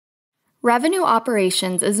Revenue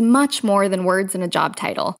operations is much more than words in a job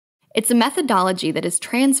title. It's a methodology that is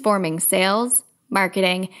transforming sales,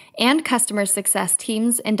 marketing, and customer success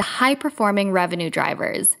teams into high-performing revenue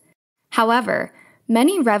drivers. However,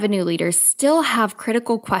 many revenue leaders still have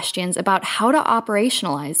critical questions about how to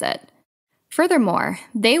operationalize it. Furthermore,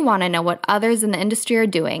 they want to know what others in the industry are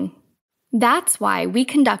doing. That's why we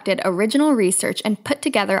conducted original research and put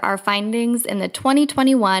together our findings in the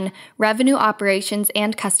 2021 Revenue Operations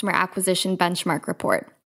and Customer Acquisition Benchmark Report.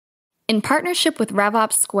 In partnership with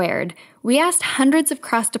RevOps Squared, we asked hundreds of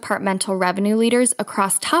cross-departmental revenue leaders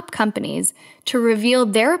across top companies to reveal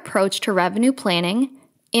their approach to revenue planning,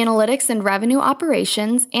 analytics and revenue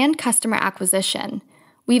operations, and customer acquisition.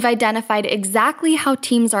 We've identified exactly how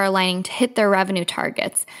teams are aligning to hit their revenue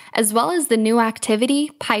targets, as well as the new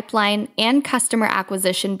activity, pipeline, and customer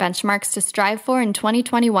acquisition benchmarks to strive for in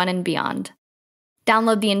 2021 and beyond.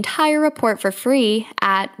 Download the entire report for free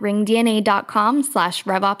at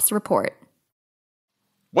ringdna.com/RevOpsReport.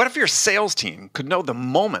 What if your sales team could know the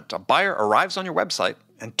moment a buyer arrives on your website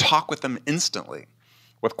and talk with them instantly?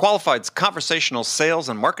 With Qualified's conversational sales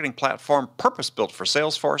and marketing platform purpose-built for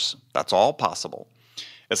Salesforce, that's all possible.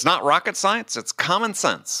 It's not rocket science, it's common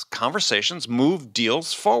sense. Conversations move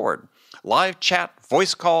deals forward. Live chat,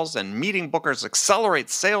 voice calls, and meeting bookers accelerate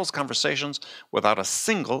sales conversations without a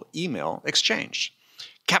single email exchange.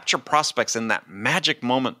 Capture prospects in that magic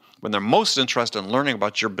moment when they're most interested in learning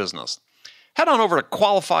about your business. Head on over to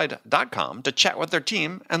qualified.com to chat with their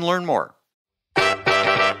team and learn more.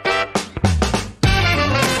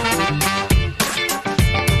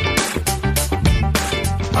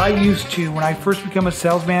 I used to, when I first became a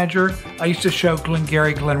sales manager, I used to show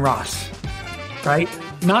Glengarry Glen Ross, right?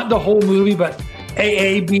 Not the whole movie, but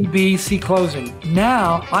AABB, closing.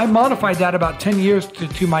 Now, I modified that about 10 years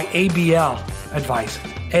to my ABL advice.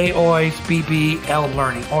 A, always, BB, L,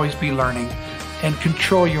 learning. Always be learning and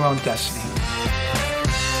control your own destiny.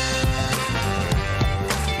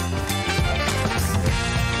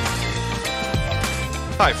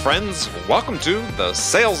 Hi, friends. Welcome to the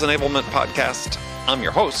Sales Enablement Podcast. I'm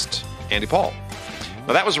your host, Andy Paul.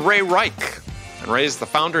 Now, that was Ray Rike, and Ray is the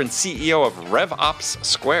founder and CEO of RevOps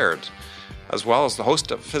Squared, as well as the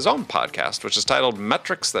host of his own podcast, which is titled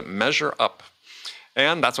Metrics That Measure Up.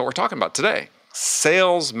 And that's what we're talking about today,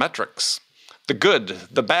 sales metrics, the good,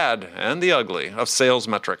 the bad, and the ugly of sales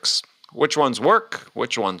metrics. Which ones work,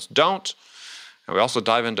 which ones don't. And we also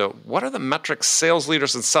dive into what are the metrics sales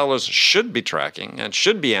leaders and sellers should be tracking and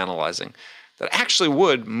should be analyzing that actually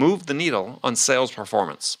would move the needle on sales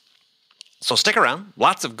performance. So stick around,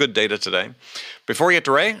 lots of good data today. Before we get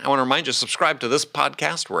to Ray, I want to remind you to subscribe to this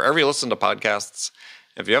podcast wherever you listen to podcasts.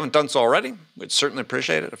 If you haven't done so already, we'd certainly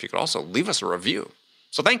appreciate it if you could also leave us a review.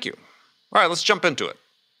 So thank you. All right, let's jump into it.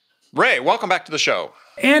 Ray, welcome back to the show.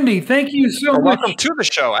 Andy, thank you so much. Welcome to the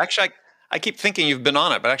show. Actually, I keep thinking you've been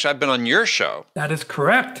on it, but actually I've been on your show. That is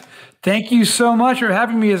correct. Thank you so much for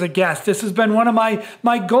having me as a guest. This has been one of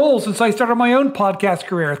my goals since I started my own podcast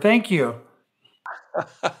career. Thank you.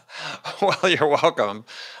 Well, you're welcome.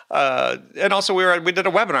 And also we did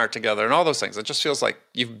a webinar together and all those things. It just feels like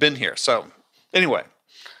you've been here. So anyway,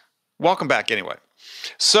 welcome back anyway.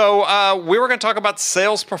 So we were going to talk about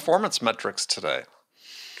sales performance metrics today.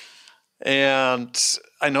 And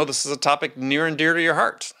I know this is a topic near and dear to your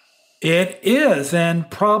heart. It is, and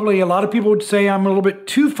probably a lot of people would say I'm a little bit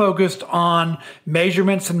too focused on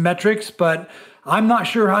measurements and metrics, but I'm not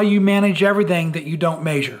sure how you manage everything that you don't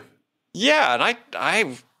measure. Yeah, and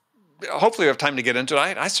I hopefully we have time to get into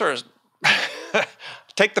it. I sort of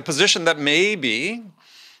take the position that maybe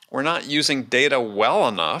we're not using data well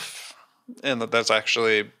enough, and that there's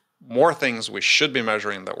actually more things we should be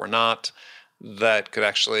measuring that we're not, that could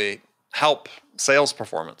actually help sales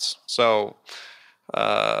performance. So,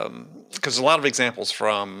 because a lot of examples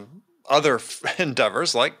from other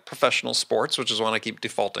endeavors like professional sports, which is one I keep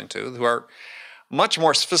defaulting to, who are much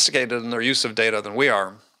more sophisticated in their use of data than we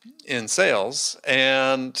are in sales,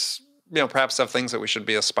 and perhaps have things that we should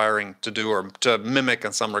be aspiring to do or to mimic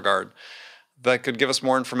in some regard that could give us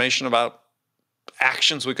more information about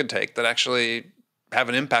actions we could take that actually have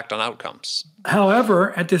an impact on outcomes.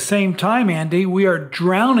 However, at the same time, Andy, we are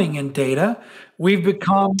drowning in data. We've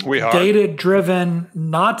become data-driven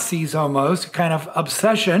Nazis almost, kind of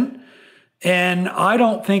obsession. And I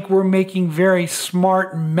don't think we're making very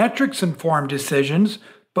smart metrics-informed decisions,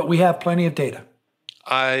 but we have plenty of data.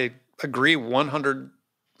 I agree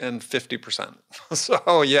 150%.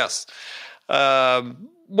 So yes.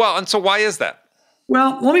 Well, and so why is that?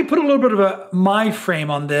 Well, let me put a little bit of my frame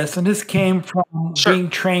on this, and this came from being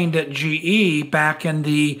trained at GE back in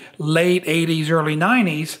the late 80s, early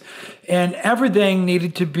 90s, and everything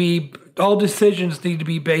needed to be all decisions need to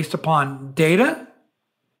be based upon data,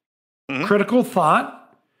 critical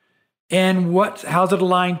thought, and how's it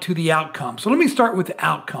aligned to the outcome. So let me start with the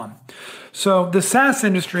outcome. So the SaaS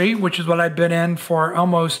industry, which is what I've been in for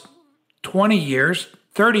almost 20 years,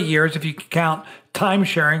 30 years if you count time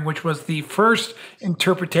sharing, which was the first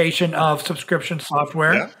interpretation of subscription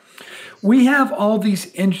software. Yeah. We have all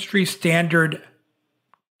these industry standard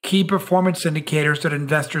key performance indicators that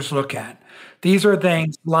investors look at. These are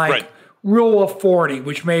things like Rule of 40,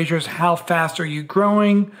 which measures how fast are you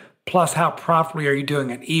growing, plus how profitably are you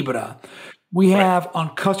doing at EBITDA. We have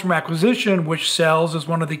on customer acquisition, which sales is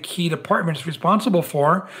one of the key departments responsible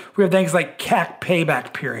for. We have things like CAC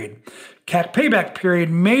payback period. CAC payback period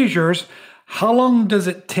measures how long does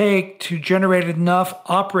it take to generate enough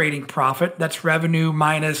operating profit, that's revenue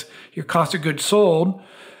minus your cost of goods sold,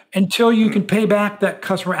 until you can pay back that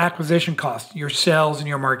customer acquisition cost, your sales and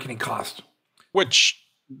your marketing cost. Which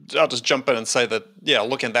I'll just jump in and say that,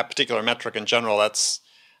 looking at that particular metric in general,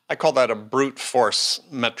 I call that a brute force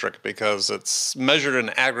metric because it's measured in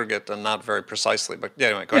aggregate and not very precisely. But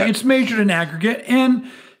anyway, go ahead. It's measured in aggregate,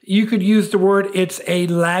 and you could use the word it's a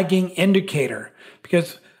lagging indicator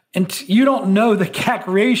because you don't know the CAC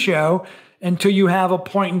ratio until you have a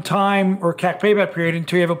point in time, or CAC payback period,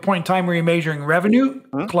 until you have a point in time where you're measuring revenue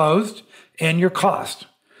closed and your cost.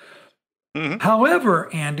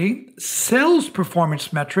 However, Andy, sales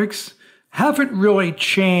performance metrics haven't really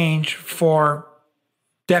changed for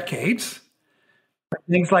decades.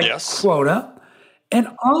 Things like quota. And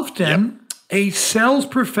often a sales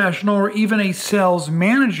professional or even a sales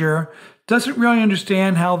manager doesn't really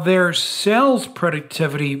understand how their sales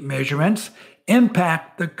productivity measurements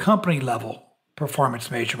impact the company level performance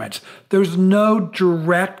measurements. There's no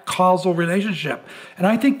direct causal relationship. And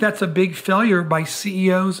I think that's a big failure by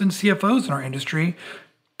CEOs and CFOs in our industry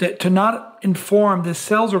to not inform the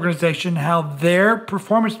sales organization how their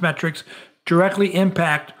performance metrics directly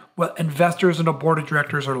impact what investors and a board of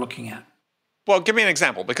directors are looking at. Well, give me an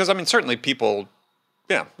example, because certainly people,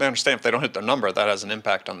 they understand if they don't hit their number, that has an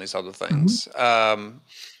impact on these other things.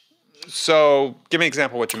 So give me an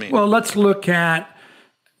example of what you mean. Well, let's look at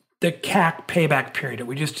the CAC payback period that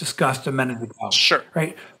we just discussed a minute ago. Sure.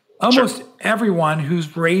 Right? Almost everyone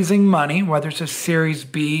who's raising money, whether it's a Series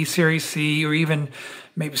B, Series C, or even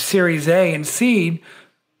maybe Series A and seed,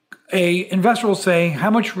 a investor will say, how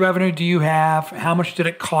much revenue do you have? How much did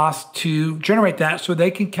it cost to generate that? So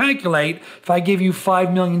they can calculate, if I give you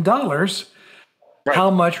 $5 million,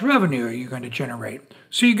 how much revenue are you going to generate?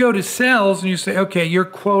 So you go to sales and you say, okay, your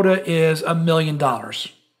quota is $1 million.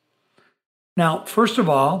 Now, first of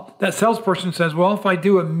all, that salesperson says, well, if I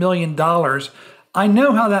do $1 million, I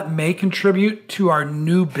know how that may contribute to our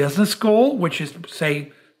new business goal, which is,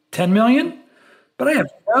 say, 10 million, but I have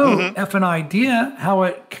no effing idea how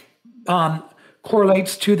it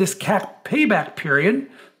correlates to this CAC payback period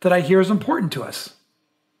that I hear is important to us.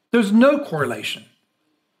 There's no correlation.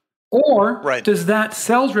 Or does that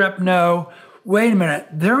sales rep know, wait a minute,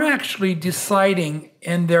 they're actually deciding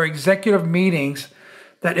in their executive meetings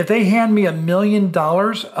that if they hand me $1 million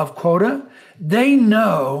of quota, they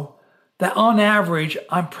know that on average,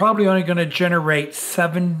 I'm probably only going to generate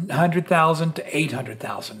 700,000 to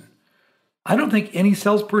 800,000. I don't think any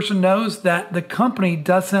salesperson knows that the company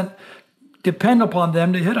doesn't depend upon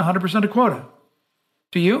them to hit 100% of quota.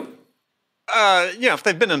 Do you? If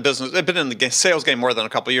they've been in business, they've been in the sales game more than a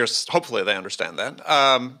couple of years, hopefully they understand that.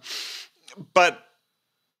 But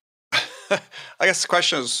I guess the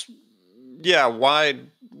question is,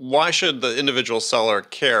 why should the individual seller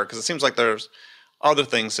care? Because it seems like there's other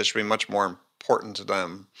things that should be much more important to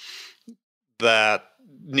them that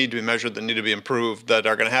need to be measured, that need to be improved, that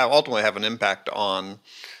are going to ultimately have an impact on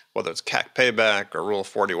whether it's CAC payback or Rule of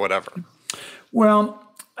 40, whatever. Well,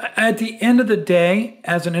 at the end of the day,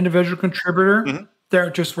 as an individual contributor, they're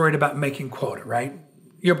just worried about making quota, right?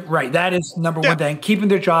 You're right. That is number one thing, keeping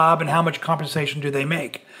their job and how much compensation do they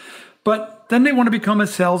make. But then they want to become a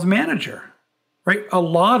sales manager, right? A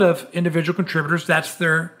lot of individual contributors, that's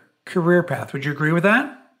their career path. Would you agree with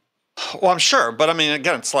that? Well, I'm sure. But I mean,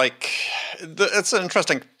 again, it's like, it's an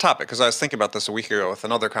interesting topic because I was thinking about this a week ago with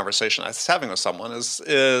another conversation I was having with someone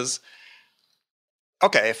is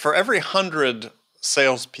okay, for every 100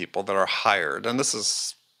 salespeople that are hired, and this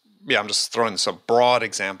is, I'm just throwing this a broad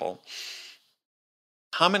example,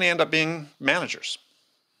 how many end up being managers?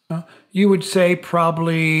 You would say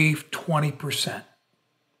probably 20%,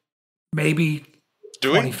 maybe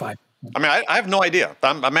 25%. I mean, I have no idea.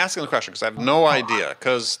 I'm asking the question because I have no idea.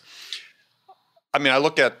 Because, I mean, I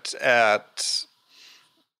look at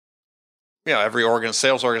every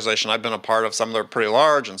sales organization I've been a part of. Some that are pretty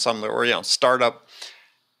large, and some that were startup.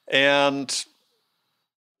 And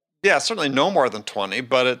yeah, certainly no more than 20,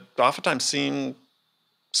 but it oftentimes seen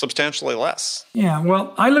substantially less. Yeah,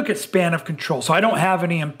 well, I look at span of control. So I don't have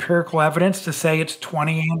any empirical evidence to say it's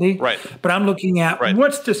 20, Andy. Right. But I'm looking at Right.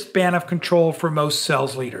 what's the span of control for most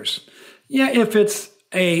sales leaders. Yeah, if it's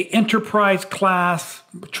a enterprise class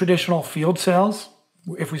traditional field sales,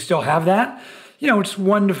 if we still have that, it's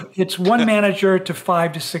one manager to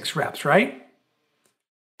 5 to 6 reps, right?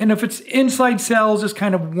 And if it's inside sales, it's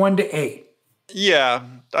kind of 1 to 8. Yeah,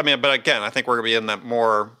 I mean, but again, I think we're going to be in that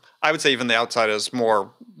more. I would say even the outside is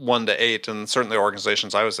more 1 to 8, and certainly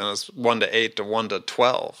organizations I was in is 1 to 8 to 1 to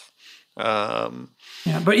 12. Yeah,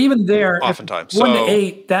 but even there, oftentimes 1 to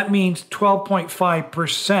 8, that means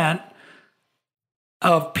 12.5%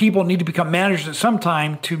 of people need to become managers at some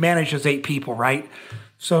time to manage those 8 people, right?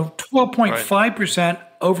 So 12.5%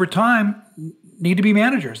 over time need to be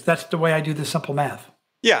managers. That's the way I do the simple math.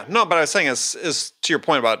 Yeah, no, but I was saying is to your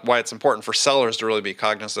point about why it's important for sellers to really be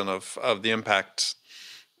cognizant of the impact.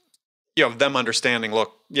 Them understanding,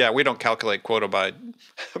 look, yeah, we don't calculate quota by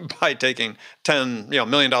taking $10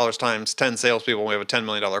 million times 10 salespeople. We have a $10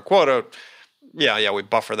 million quota. Yeah, we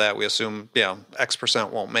buffer that. We assume, X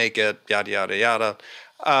percent won't make it, yada, yada, yada.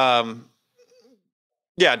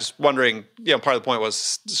 Just wondering, part of the point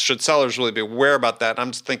was, should sellers really be aware about that? And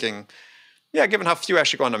I'm just thinking, given how few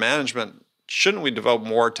actually go into management, shouldn't we devote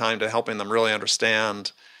more time to helping them really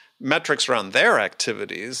understand metrics around their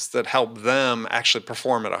activities that help them actually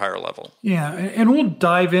perform at a higher level? Yeah, and we'll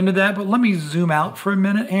dive into that, but let me zoom out for a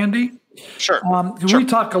minute, Andy. Sure. We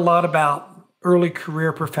talk a lot about early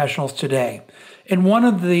career professionals today. And one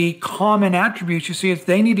of the common attributes you see is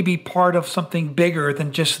they need to be part of something bigger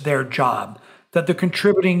than just their job, that they're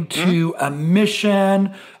contributing to a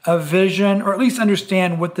mission, a vision, or at least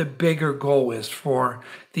understand what the bigger goal is for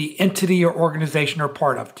the entity or organization they're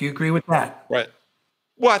part of. Do you agree with that? Right.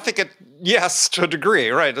 Well, I think yes, to a degree,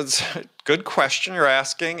 right? It's a good question you're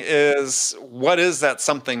asking is, what is that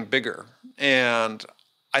something bigger? And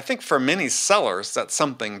I think for many sellers, that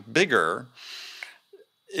something bigger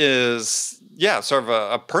is, sort of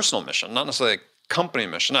a personal mission, not necessarily a company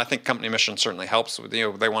mission. I think company mission certainly helps with, they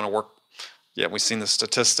want to work. Yeah, we've seen the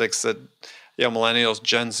statistics that, millennials,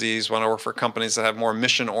 Gen Zs want to work for companies that have more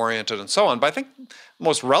mission-oriented and so on. But I think the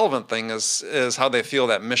most relevant thing is how they feel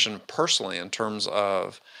that mission personally in terms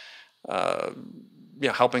of,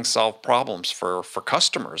 helping solve problems for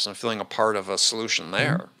customers and feeling a part of a solution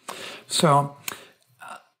there. So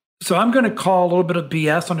I'm going to call a little bit of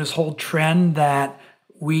BS on this whole trend that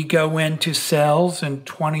we go into sales in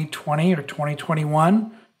 2020 or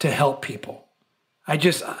 2021 to help people.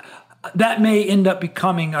 That may end up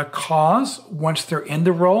becoming a cause once they're in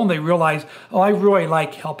the role and they realize, I really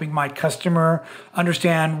like helping my customer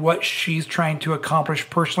understand what she's trying to accomplish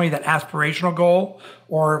personally, that aspirational goal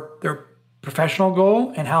or their professional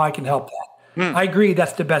goal, and how I can help that. I agree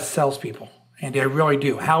that's the best salespeople, and I really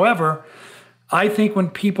do. However, I think when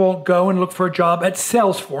people go and look for a job at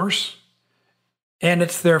Salesforce, and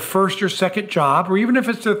it's their first or second job, or even if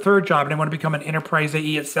it's their third job and they want to become an enterprise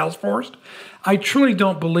AE at Salesforce, I truly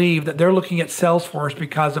don't believe that they're looking at Salesforce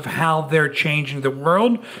because of how they're changing the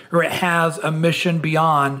world, or it has a mission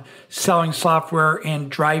beyond selling software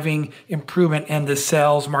and driving improvement in the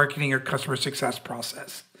sales, marketing, or customer success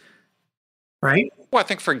process. Right? Well, I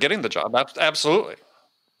think for getting the job, absolutely.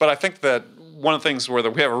 But I think that one of the things where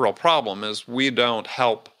we have a real problem is we don't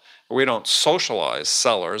socialize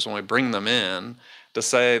sellers when we bring them in to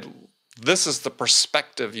say, this is the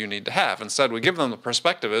perspective you need to have. Instead, we give them the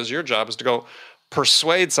perspective is your job is to go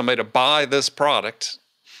persuade somebody to buy this product,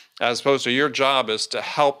 as opposed to your job is to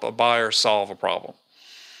help a buyer solve a problem.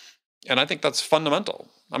 And I think that's fundamental.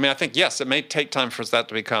 I mean, I think, yes, it may take time for that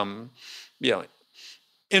to become,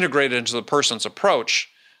 integrated into the person's approach,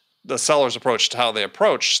 the seller's approach to how they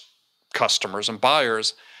approach customers and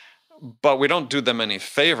buyers, but we don't do them any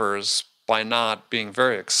favors by not being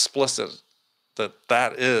very explicit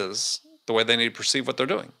that is the way they need to perceive what they're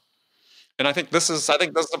doing. And I think this is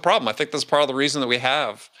the problem. I think this is part of the reason that we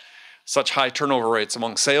have such high turnover rates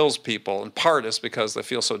among salespeople. In part is because they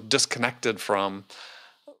feel so disconnected from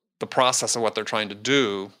the process of what they're trying to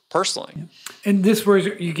do personally. Yeah. And this is where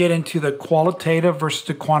you get into the qualitative versus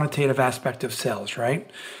the quantitative aspect of sales, right?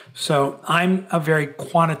 So I'm a very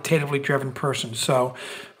quantitatively driven person. So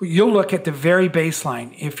you'll look at the very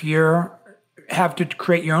baseline. If you have to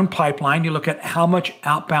create your own pipeline, you look at how much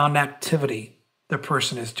outbound activity the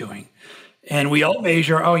person is doing. And we all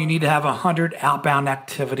measure, you need to have 100 outbound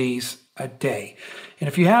activities a day. And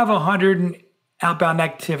if you have 100 outbound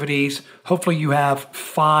activities, hopefully you have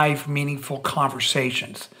 5 meaningful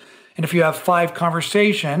conversations. And if you have 5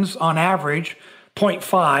 conversations, on average,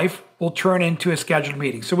 0.5 will turn into a scheduled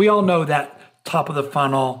meeting. So we all know that top of the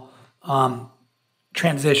funnel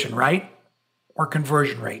transition, right? Or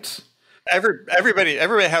conversion rates. Everybody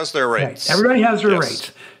has their rates. Right. Everybody has their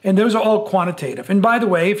rates. And those are all quantitative. And by the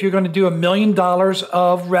way, if you're going to do $1 million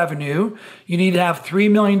of revenue, you need to have $3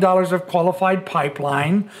 million of qualified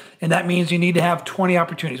pipeline. And that means you need to have 20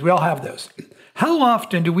 opportunities. We all have those. How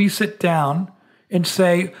often do we sit down and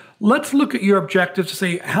say, let's look at your objectives to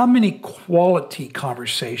say, how many quality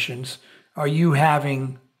conversations are you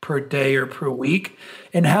having per day or per week?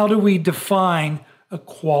 And how do we define a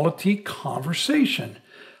quality conversation?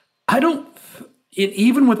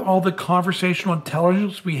 Even with all the conversational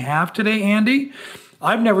intelligence we have today, Andy,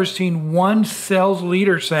 I've never seen one sales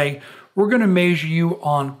leader say, we're going to measure you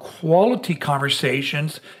on quality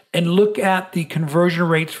conversations and look at the conversion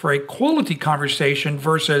rates for a quality conversation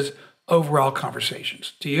versus overall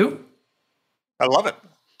conversations. Do you? I love it.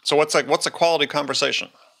 So what's a quality conversation?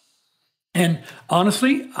 And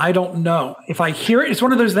honestly, I don't know. If I hear it, it's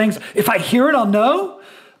one of those things, if I hear it, I'll know.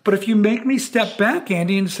 But if you make me step back,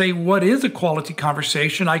 Andy, and say, what is a quality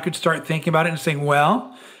conversation? I could start thinking about it and saying,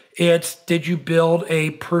 well, it's, did you build a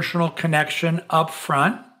personal connection up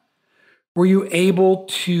front? Were you able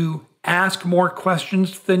to ask more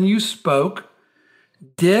questions than you spoke?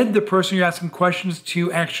 Did the person you're asking questions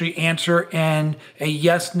to actually answer in a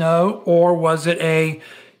yes, no, or was it a,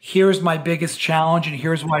 here's my biggest challenge and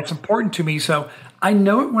here's why it's important to me? So I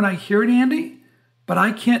know it when I hear it, Andy, but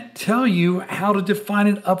I can't tell you how to define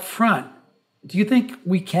it up front. Do you think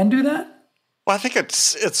we can do that? Well, I think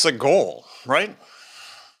it's a goal, right?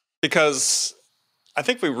 Because I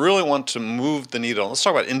think we really want to move the needle. Let's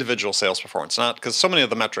talk about individual sales performance, not because so many of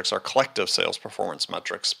the metrics are collective sales performance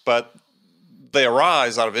metrics, but they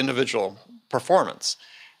arise out of individual performance.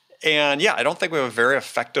 And yeah, I don't think we have a very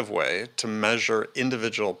effective way to measure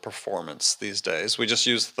individual performance these days. We just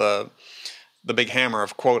use the big hammer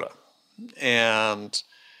of quota. And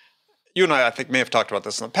you and I think, may have talked about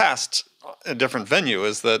this in the past, a different venue,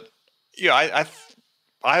 is that I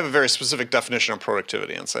have a very specific definition of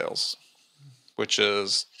productivity in sales, which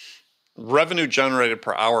is revenue generated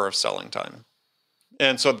per hour of selling time.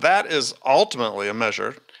 And so that is ultimately a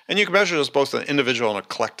measure, and you can measure this both at an individual and a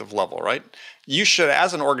collective level, right? You should,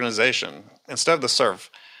 as an organization, instead of the sort of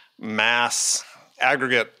mass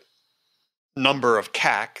aggregate number of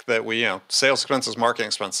CAC that we, sales expenses, marketing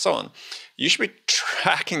expense, so on, you should be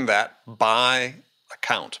tracking that by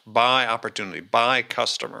account, by opportunity, by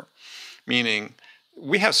customer. Meaning,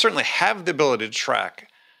 we certainly have the ability to track,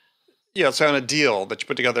 say on a deal that you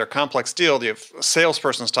put together, a complex deal, you have a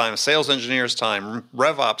salesperson's time, a sales engineer's time,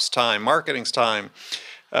 RevOps time, marketing's time,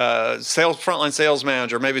 frontline sales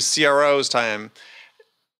manager, maybe CRO's time,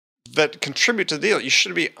 that contribute to the deal. You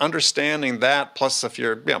should be understanding that. Plus, if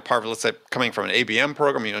you're part of, let's say, coming from an ABM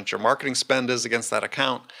program, you know what your marketing spend is against that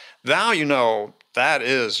account. Now you know that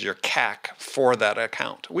is your CAC for that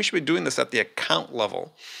account. We should be doing this at the account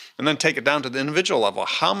level and then take it down to the individual level.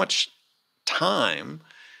 How much time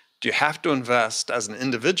do you have to invest as an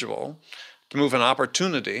individual to move an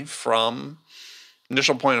opportunity from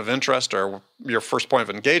initial point of interest or your first point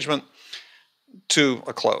of engagement to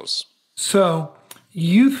a close? So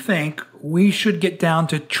you think we should get down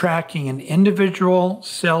to tracking an individual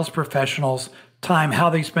sales professional's time, how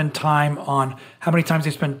they spend time on, how many times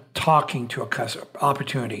they spend talking to a customer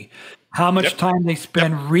opportunity, how much time they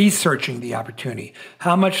spend researching the opportunity,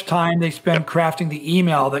 how much time they spend crafting the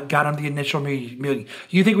email that got on the initial meeting.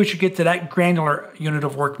 You think we should get to that granular unit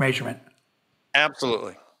of work measurement?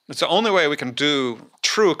 Absolutely. It's the only way we can do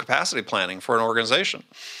true capacity planning for an organization.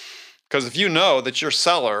 Because if you know that your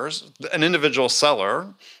sellers, an individual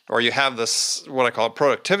seller, or you have this, what I call a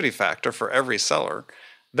productivity factor for every seller,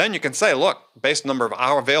 then you can say, look, based on the number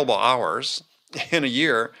of available hours in a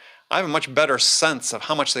year, I have a much better sense of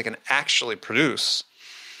how much they can actually produce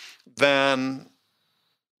than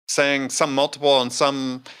saying some multiple and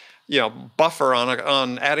some buffer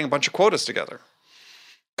on adding a bunch of quotas together.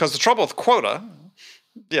 Because the trouble with quota,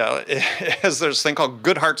 is there's this thing called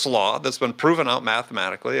Goodhart's law that's been proven out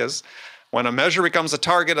mathematically, is when a measure becomes a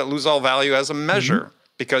target, it loses all value as a measure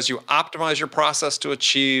because you optimize your process to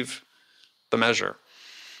achieve the measure.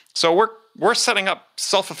 So we're setting up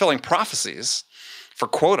self-fulfilling prophecies for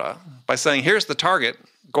quota by saying, here's the target,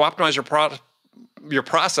 go optimize your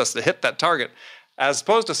process to hit that target, as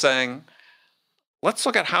opposed to saying, let's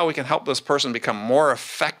look at how we can help this person become more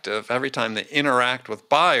effective every time they interact with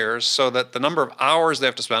buyers so that the number of hours they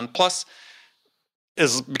have to spend plus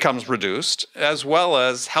becomes reduced, as well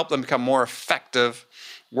as help them become more effective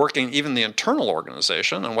working even the internal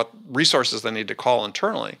organization and what resources they need to call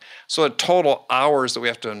internally. So the total hours that we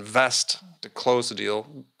have to invest to close the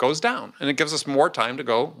deal goes down, and it gives us more time to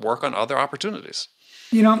go work on other opportunities.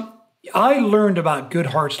 I learned about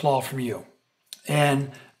Goodhart's Law from you,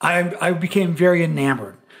 and I became very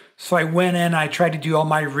enamored. So I went in, I tried to do all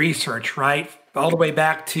my research, right? All the way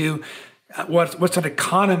back to what's an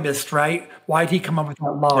economist, right? Why did he come up with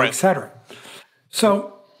that law, right, et cetera.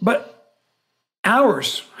 So, but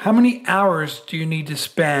hours, how many hours do you need to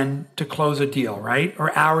spend to close a deal, right?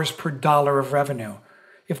 Or hours per dollar of revenue.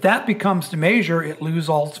 If that becomes the measure, it loses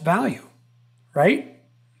all its value, right?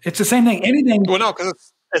 It's the same thing. Anything. Well, no,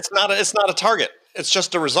 because it's not a target. It's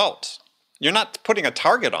just a result. You're not putting a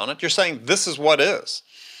target on it. You're saying this is what is.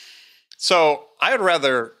 So I would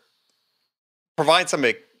rather provide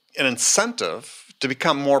somebody an incentive to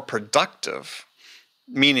become more productive,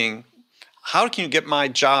 meaning how can you get my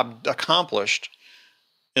job accomplished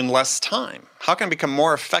in less time? How can I become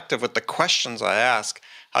more effective with the questions I ask?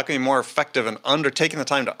 How can I be more effective in taking the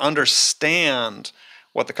time to understand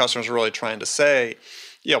what the customer is really trying to say?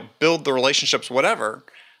 Build the relationships, whatever.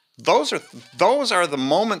 Those are the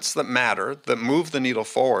moments that matter, that move the needle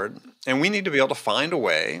forward, and we need to be able to find a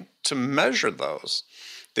way to measure those,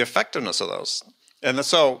 the effectiveness of those. And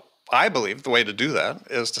so I believe the way to do that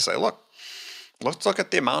is to say, look, let's look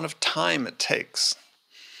at the amount of time it takes.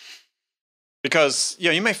 Because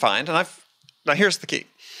you may find, now here's the key.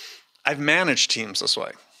 I've managed teams this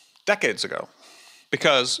way decades ago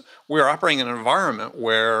because we were operating in an environment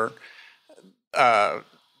where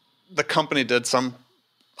the company did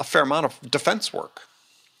a fair amount of defense work,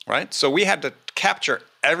 right? So we had to capture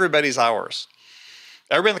everybody's hours.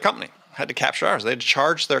 Everybody in the company had to capture hours. They had to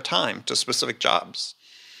charge their time to specific jobs.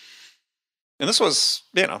 And this was,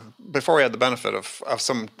 before we had the benefit of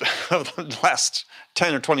some of the last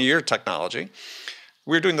 10 or 20 year technology.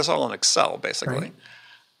 We were doing this all in Excel, basically. Right.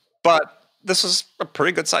 But this was a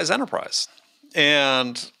pretty good sized enterprise.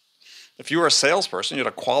 And if you were a salesperson, you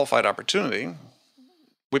had a qualified opportunity,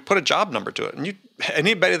 we put a job number to it. And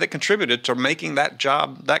anybody that contributed to making that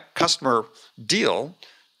job, that customer deal,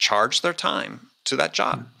 charged their time to that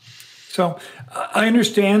job. So I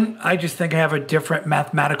understand. I just think I have a different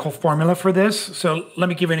mathematical formula for this. So let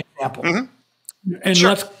me give you an example. Mm-hmm. And sure.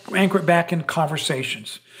 Let's anchor it back in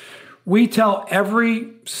conversations. We tell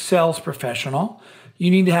every sales professional, you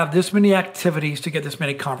need to have this many activities to get this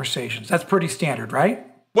many conversations. That's pretty standard, right?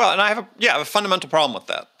 Well, and I have a fundamental problem with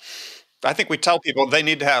that. I think we tell people they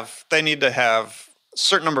need to have a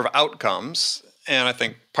certain number of outcomes. And I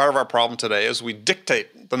think part of our problem today is we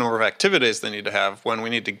dictate the number of activities they need to have when we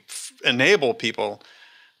need to enable people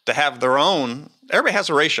to have their own. Everybody has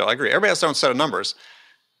a ratio. I agree. Everybody has their own set of numbers.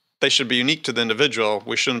 They should be unique to the individual.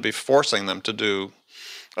 We shouldn't be forcing them to do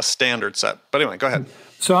a standard set. But anyway, go ahead.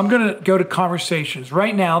 So I'm going to go to conversations.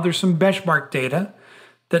 Right now, there's some benchmark data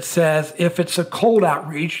that says if it's a cold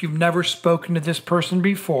outreach, you've never spoken to this person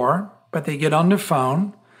before, but they get on the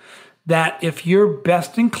phone, that if you're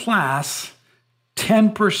best in class,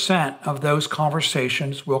 10% of those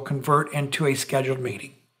conversations will convert into a scheduled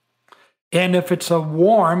meeting. And if it's a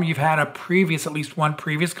warm, you've had at least one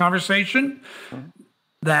previous conversation,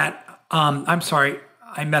 that, I'm sorry,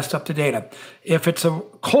 I messed up the data. If it's a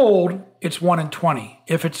cold, it's 1 in 20.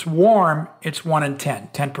 If it's warm, it's 1 in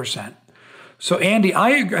 10%. So Andy,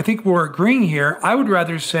 I think we're agreeing here. I would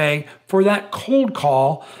rather say for that cold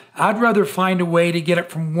call, I'd rather find a way to get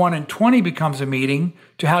it from 1 in 20 becomes a meeting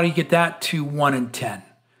to how do you get that to 1 in 10.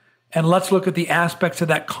 And let's look at the aspects of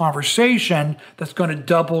that conversation that's going to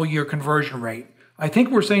double your conversion rate. I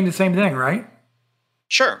think we're saying the same thing, right?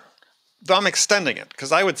 Sure. Though I'm extending it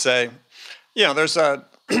because I would say, there's a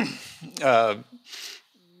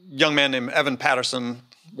young man named Evan Patterson,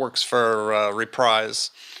 works for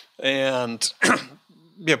Reprise, and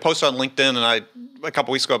posted on LinkedIn, and a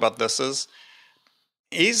couple weeks ago about this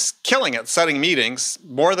he's killing it, setting meetings,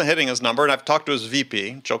 more than hitting his number. And I've talked to his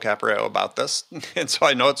VP, Joe Caprio, about this, and so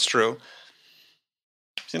I know it's true.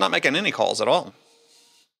 He's not making any calls at all.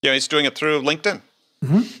 He's doing it through LinkedIn.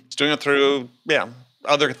 Mm-hmm. He's doing it through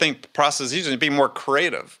other processes. He's being more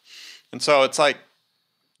creative. And so it's like,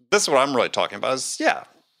 this is what I'm really talking about is, it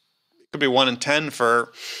could be 1 in 10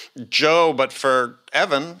 for Joe, but for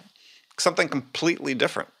Evan, something completely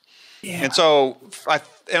different. Yeah. And so I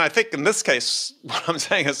think in this case, what I'm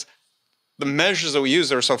saying is the measures that we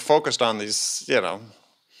use are so focused on these,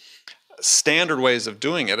 standard ways of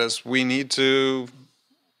doing it is we need to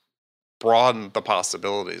broaden the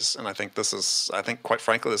possibilities. And I think quite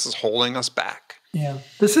frankly, this is holding us back. Yeah.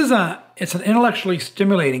 It's an intellectually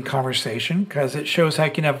stimulating conversation because it shows how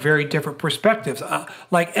you can have very different perspectives.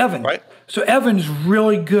 Like Evan. Right. So Evan's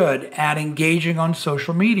really good at engaging on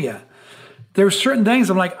social media. There's certain things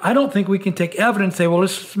I'm like, I don't think we can take Evan and say, well,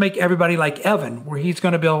 let's just make everybody like Evan, where he's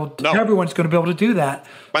going to be able to, No. everyone's going to be able to do that.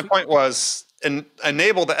 My point was,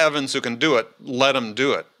 enable the Evans who can do it, let them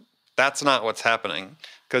do it. That's not what's happening.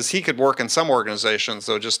 Because he could work in some organizations,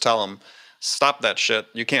 so just tell him, stop that shit.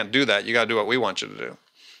 You can't do that. You got to do what we want you to do.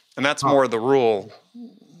 And that's more the rule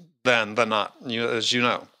than not, as you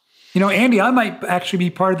know. Andy, I might actually be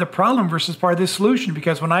part of the problem versus part of the solution,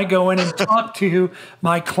 because when I go in and talk to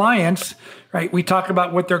my clients, right, we talk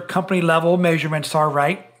about what their company level measurements are,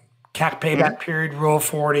 right? CAC payback period, Rule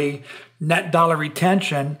 40, net dollar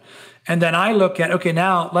retention. And then I look at, okay,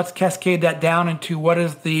 now let's cascade that down into what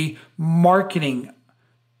is the marketing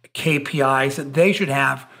KPIs that they should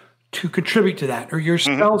have to contribute to that, or your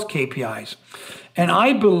sales KPIs. And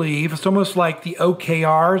I believe it's almost like the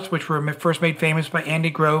OKRs, which were first made famous by Andy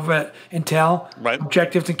Grove at Intel, right.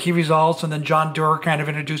 Objectives and Key Results, and then John Doerr kind of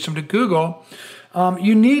introduced them to Google.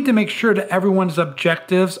 You need to make sure that everyone's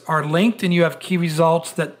objectives are linked and you have key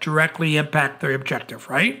results that directly impact their objective,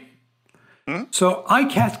 right? So I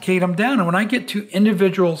cascade them down. And when I get to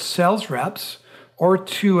individual sales reps or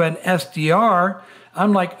to an SDR,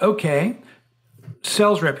 I'm like, okay,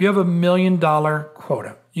 sales rep, you have $1 million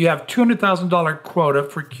quota. You have $200,000 quota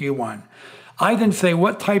for Q1. I then say,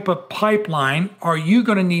 what type of pipeline are you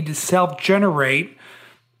going to need to self-generate,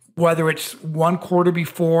 whether it's 1 quarter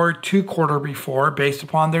before, 2 quarter before, based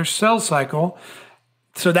upon their sales cycle.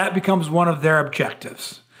 So that becomes one of their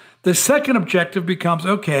objectives. The second objective becomes,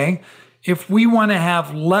 okay, if we want to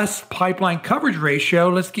have less pipeline coverage ratio,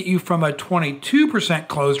 let's get you from a 22%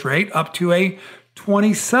 close rate up to a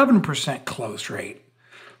 27% close rate.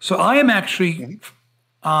 So I am actually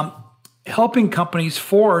helping companies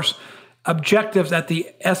force objectives at the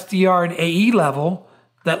SDR and AE level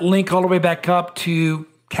that link all the way back up to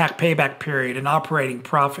CAC payback period and operating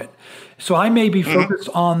profit. So I may be focused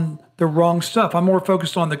on the wrong stuff. I'm more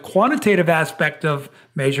focused on the quantitative aspect of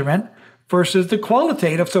measurement versus the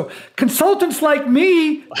qualitative. So consultants like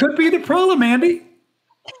me could be the problem, Andy.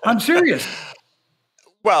 I'm serious.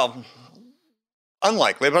 Well,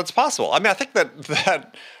 unlikely, but it's possible. I mean, I think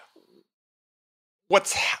that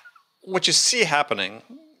what you see happening,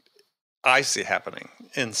 I see happening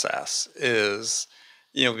in SaaS is,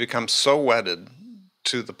 we become so wedded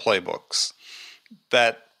to the playbooks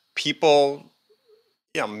that people,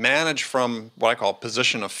 manage from what I call a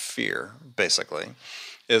position of fear, basically,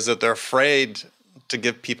 is that they're afraid to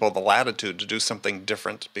give people the latitude to do something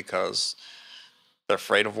different because they're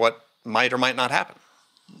afraid of what might or might not happen.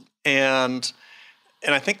 And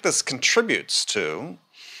I think this contributes to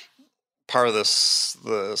part of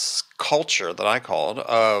this culture that I called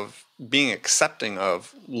of being accepting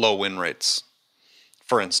of low win rates,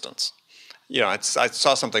 for instance. I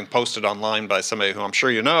saw something posted online by somebody who I'm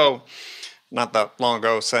sure you know, not that long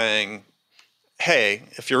ago, saying, hey,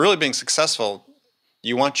 if you're really being successful,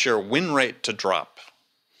 you want your win rate to drop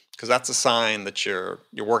because that's a sign that you're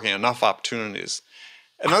working enough opportunities.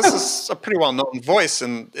 And this is a pretty well-known voice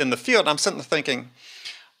in the field. I'm sitting there thinking,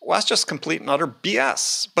 well, that's just complete and utter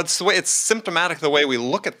BS. But it's symptomatic of the way we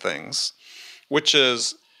look at things, which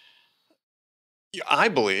is, I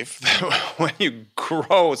believe that when you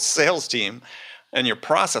grow a sales team and your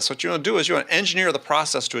process, what you want to do is you want to engineer the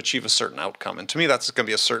process to achieve a certain outcome. And to me, that's going to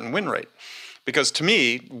be a certain win rate. Because to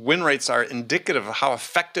me, win rates are indicative of how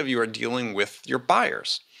effective you are dealing with your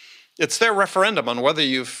buyers. It's their referendum on whether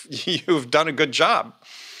you've done a good job,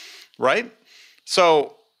 right?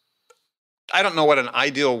 So I don't know what an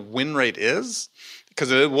ideal win rate is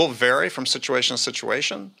because it will vary from situation to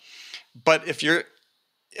situation. But if you're,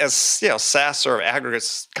 as SaaS sort of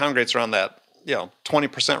congregates around that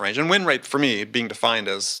 20% range, and win rate for me being defined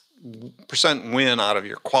as percent win out of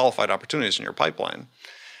your qualified opportunities in your pipeline,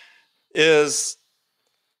 is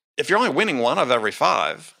if you're only winning 1 of every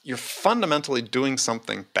 5, you're fundamentally doing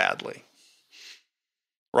something badly,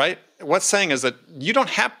 right? What's saying is that you don't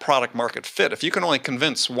have product market fit if you can only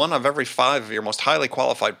convince 1 of every 5 of your most highly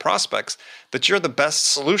qualified prospects that you're the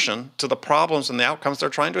best solution to the problems and the outcomes they're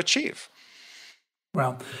trying to achieve.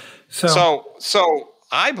 Well, so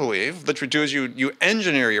I believe that what you do is you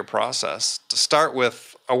engineer your process to start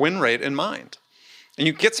with a win rate in mind. And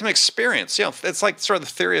you get some experience. It's like sort of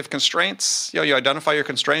the theory of constraints. You identify your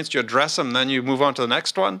constraints, you address them, then you move on to the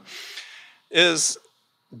next one. Is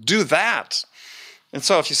do that. And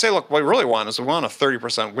so if you say, look, what we really want is we want a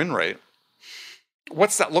 30% win rate.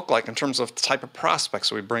 what's that look like in terms of the type of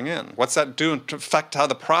prospects we bring in? What's that do to affect how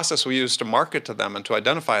the process we use to market to them and to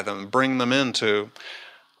identify them and bring them into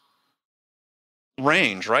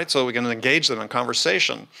range, right? So we can engage them in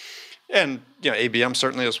conversation. And ABM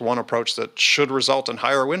certainly is one approach that should result in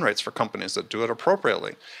higher win rates for companies that do it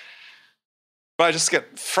appropriately. But I just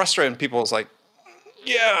get frustrated when people is like,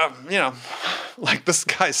 like this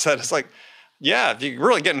guy said, it's like, yeah, if you're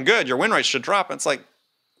really getting good, your win rate should drop. And it's like,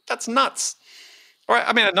 that's nuts. Or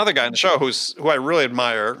I mean, another guy in the show who I really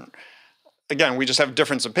admire, again, we just have a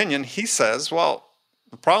different opinion. He says, well,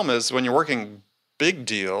 the problem is when you're working big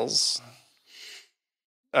deals,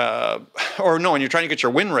 when you're trying to get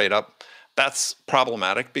your win rate up, that's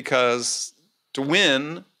problematic because to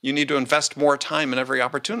win, you need to invest more time in every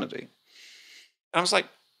opportunity. And I was like,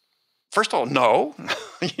 first of all, no,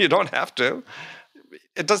 you don't have to.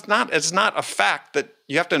 It's not a fact that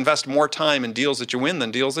you have to invest more time in deals that you win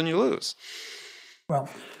than deals that you lose. Well,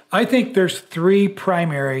 I think there's 3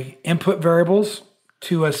 primary input variables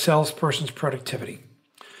to a salesperson's productivity.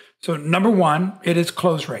 So number 1, it is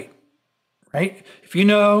close rate, right? If you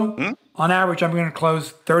know, on average, I'm going to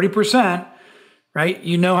close 30%, right?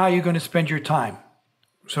 You know how you're going to spend your time.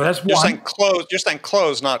 So that's you're one. You're saying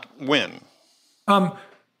close, not win.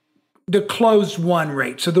 The closed won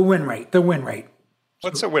rate. So the win rate.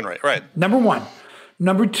 What's the win rate? Right. Number 1.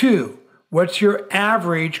 Number 2, what's your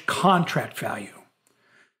average contract value?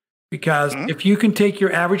 Because if you can take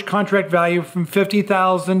your average contract value from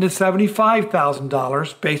 $50,000 to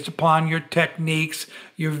 $75,000 based upon your techniques,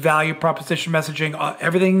 your value proposition messaging,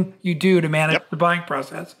 everything you do to manage the buying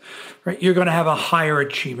process, right? You're going to have a higher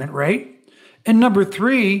achievement rate. And number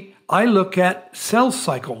 3, I look at sales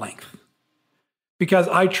cycle length. Because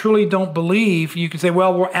I truly don't believe you can say,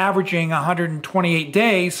 well, we're averaging 128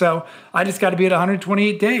 days, so I just got to be at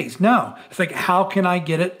 128 days. No, it's like, how can I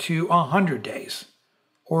get it to 100 days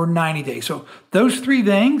or 90 days? So those 3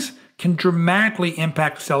 things can dramatically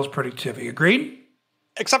impact sales productivity. Agreed?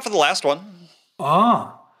 Except for the last one.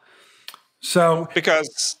 So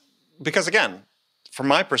because again, from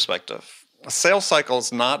my perspective, a sales cycle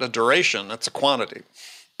is not a duration; it's a quantity.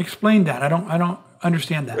 Explain that. I don't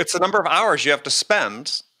understand that. It's the number of hours you have to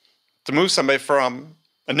spend to move somebody from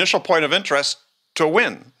initial point of interest to a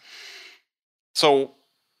win. So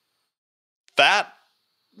that,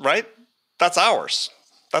 right? That's hours.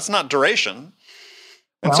 That's not duration.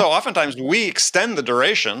 And so oftentimes we extend the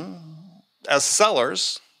duration as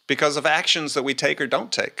sellers because of actions that we take or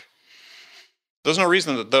don't take. There's no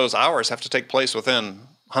reason that those hours have to take place within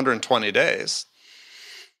 120 days.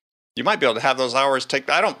 You might be able to have those hours take.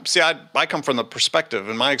 I come from the perspective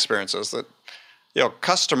in my experiences that,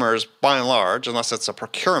 customers by and large, unless it's a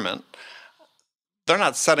procurement, they're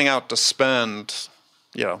not setting out to spend,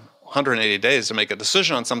 180 days to make a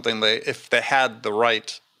decision on something. If they had the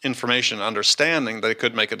right information and understanding, they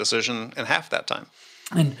could make a decision in half that time.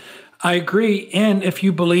 And I agree. And if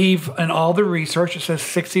you believe in all the research, it says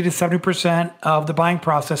 60 to 70% of the buying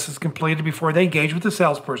process is completed before they engage with the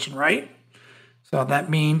salesperson, right? So that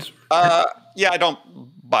means... I don't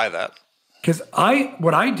buy that. Because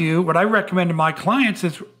what I recommend to my clients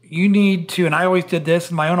is you need to, and I always did this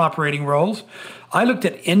in my own operating roles, I looked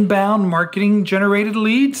at inbound marketing generated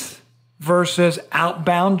leads versus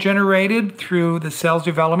outbound generated through the sales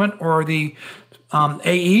development or the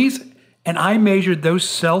AEs, and I measured those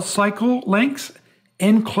sales cycle lengths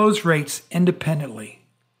and close rates independently.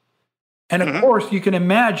 And of course, you can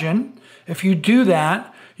imagine if you do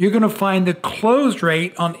that, you're going to find the close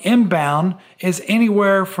rate on inbound is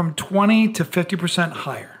anywhere from 20 to 50%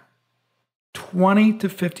 higher. 20 to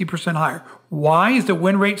 50% higher. Why is the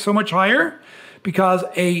win rate so much higher? Because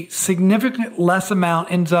a significant less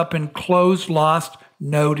amount ends up in closed, lost,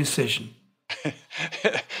 no decision.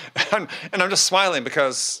 And I'm just smiling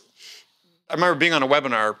because I remember being on a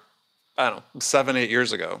webinar, 7-8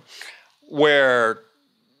 years ago, where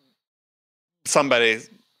somebody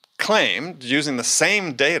claimed, using the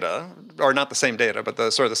same data, or not the same data, but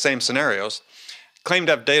the same scenarios, claimed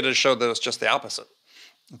to have data to show that it was just the opposite.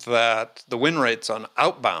 That the win rates on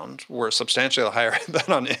outbound were substantially higher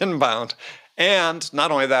than on inbound. And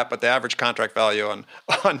not only that, but the average contract value on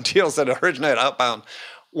deals that originate outbound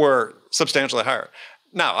were substantially higher.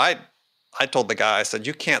 Now, I told the guy, I said,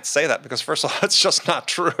 you can't say that because first of all, it's just not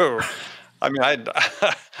true. I mean, I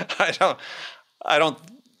don't.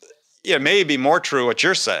 It may be more true what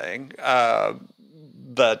you're saying,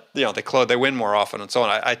 that they win more often and so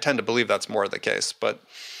on. I tend to believe that's more the case, but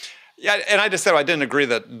yeah. And I just said I didn't agree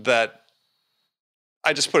that.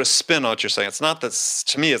 I just put a spin on what you're saying. It's not that,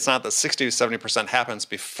 to me, it's not that 60 to 70% happens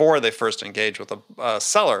before they first engage with a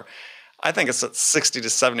seller. I think it's that 60 to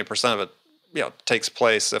 70% of it takes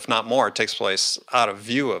place, if not more, takes place out of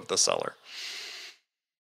view of the seller.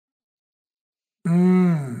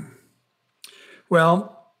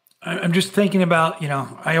 Well, I'm just thinking about,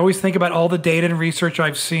 I always think about all the data and research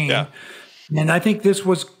I've seen. Yeah. And I think this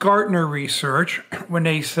was Gartner research when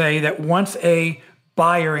they say that once a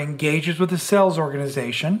buyer engages with a sales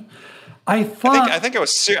organization, I think it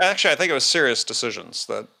was actually, I think it was Serious Decisions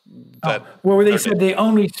where they said they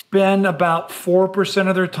only spend about 4%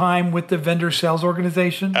 of their time with the vendor sales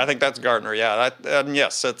organization. I think that's Gartner. Yeah.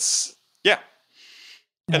 Yes, it's, yeah.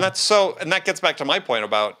 And that gets back to my point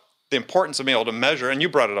about the importance of being able to measure, and you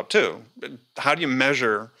brought it up too. How do you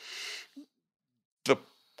measure the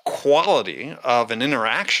quality of an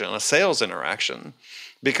interaction, a sales interaction?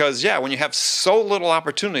 Because when you have so little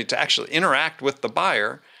opportunity to actually interact with the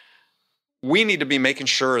buyer, we need to be making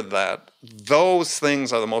sure that those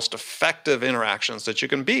things are the most effective interactions that you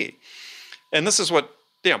can be. And this is what,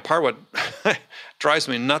 part of what drives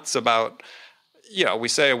me nuts about, we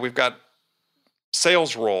say we've got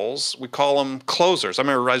sales roles, we call them closers. I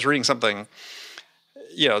remember I was reading something,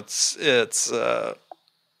 somebody was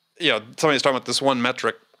talking about this one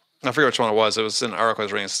metric. I forget which one it was. It was in an article I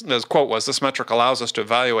was reading. His quote was, "This metric allows us to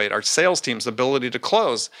evaluate our sales team's ability to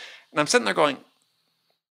close." And I'm sitting there going,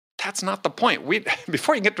 that's not the point.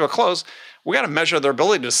 Before you get to a close, we got to measure their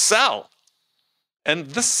ability to sell. And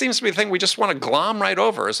this seems to be the thing we just want to glom right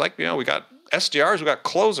over. It's like, we got SDRs, we got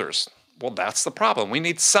closers. Well, that's the problem. We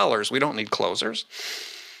need sellers. We don't need closers.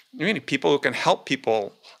 We need people who can help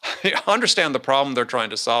people understand the problem they're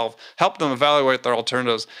trying to solve, help them evaluate their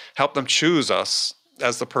alternatives, help them choose us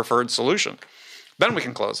as the preferred solution. Then we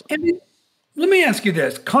can close. And let me ask you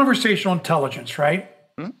this. Conversational intelligence, right?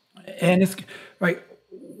 And it's right.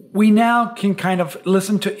 We now can kind of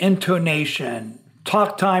listen to intonation,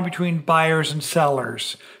 talk time between buyers and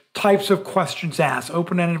sellers, types of questions asked,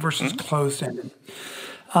 open-ended versus closed-ended.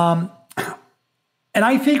 And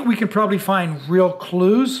I think we can probably find real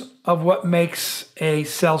clues of what makes a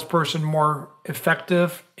salesperson more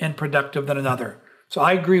effective and productive than another. So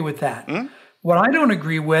I agree with that. What I don't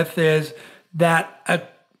agree with is that a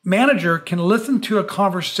manager can listen to a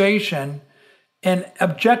conversation and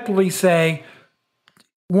objectively say,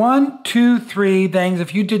 1, 2, 3 things,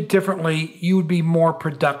 if you did differently, you would be more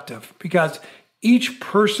productive, because each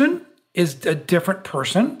person is a different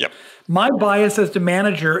person. Yep. My bias as the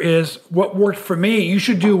manager is what worked for me. You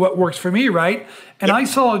should do what works for me, right? And I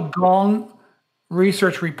saw a Gong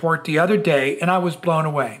research report the other day, and I was blown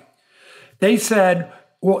away. They said,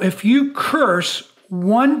 well, if you curse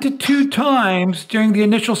 1 to 2 times during the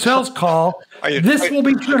initial sales call, this will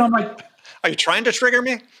be true. And I'm like, are you trying to trigger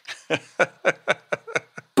me?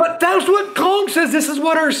 But that's what Gong says. This is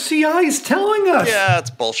what our CI is telling us. Yeah, it's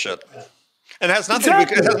bullshit. And it has nothing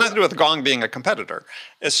to do with Gong being a competitor.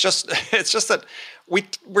 It's just that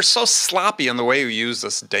we're so sloppy in the way we use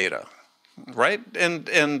this data, right?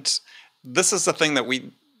 And this is the thing that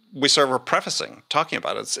we sort of are prefacing, talking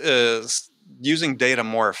about is using data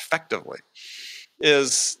more effectively. You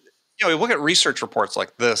look at research reports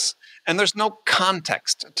like this, and there's no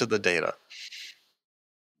context to the data,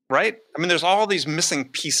 right? I mean, there's all these missing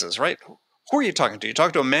pieces, right? Who are you talking to? You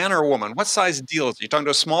talking to a man or a woman? What size deal is it? You talking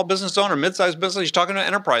to a small business owner, mid-sized business? You talking to an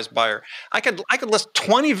enterprise buyer? I could list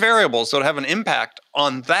 20 variables that would have an impact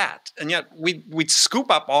on that, and yet we'd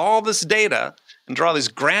scoop up all this data and draw these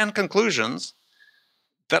grand conclusions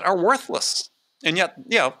that are worthless. And yet,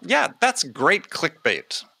 that's great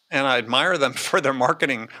clickbait, and I admire them for their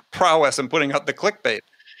marketing prowess in putting out the clickbait,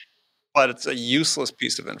 but it's a useless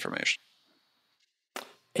piece of information.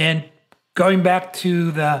 And going back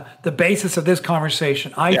to the basis of this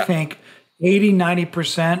conversation, I think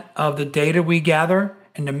 80-90% of the data we gather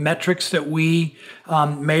and the metrics that we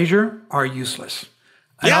measure are useless.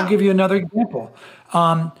 And I'll give you another example.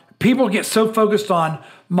 People get so focused on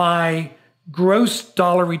my gross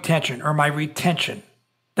dollar retention or my retention.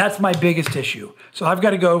 That's my biggest issue. So I've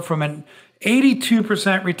got to go from an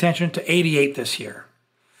 82% retention to 88 this year.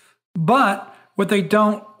 But what they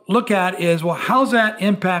don't look at is, well, how's that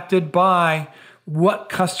impacted by what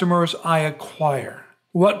customers I acquire?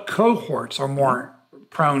 What cohorts are more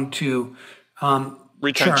prone to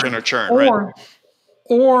retention or churn, right?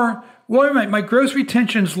 Or wait a minute, my gross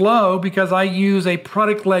retention's low because I use a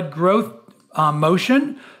product-led growth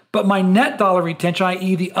motion, but my net dollar retention,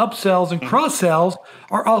 i.e. the upsells and cross-sells,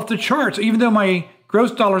 are off the charts. Even though my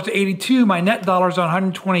gross dollars are 82, my net dollars are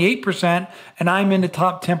 128%, and I'm in the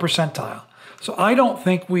top 10 percentile. So I don't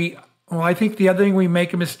think I think the other thing we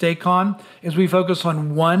make a mistake on is we focus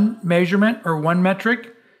on one measurement or one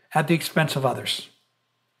metric at the expense of others.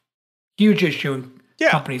 Huge issue in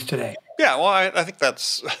companies today. Yeah, well, I think that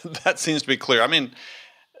seems to be clear. I mean,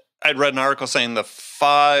 I'd read an article saying the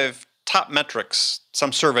 5 top metrics,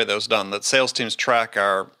 some survey that was done, that sales teams track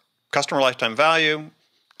are customer lifetime value,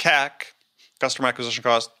 CAC, customer acquisition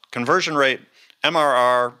cost, conversion rate,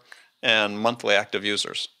 MRR, and monthly active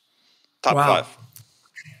users. Top 5.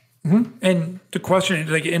 Mm-hmm. And the question is,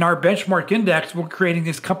 like, in our benchmark index, we're creating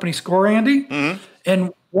this company score, Andy. Mm-hmm.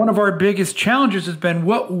 And one of our biggest challenges has been,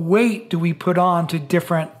 what weight do we put on to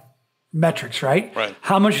different metrics, right? Right.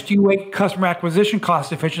 How much do you weight customer acquisition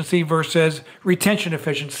cost efficiency versus retention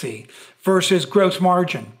efficiency versus gross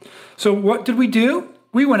margin? So what did we do?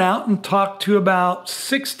 We went out and talked to about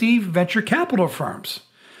 60 venture capital firms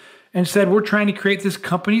and said, we're trying to create this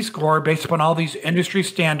company score based upon all these industry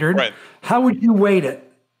standards. Right. How would you weight it?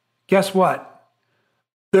 Guess what?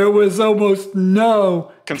 There was almost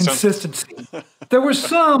no consistency. There were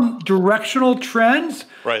some directional trends,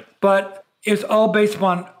 right? But it's all based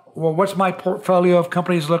upon, well, what's my portfolio of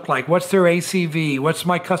companies look like? What's their ACV? What's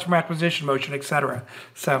my customer acquisition motion, et cetera?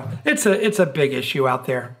 So it's a big issue out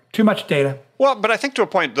there. Too much data. Well, but I think to a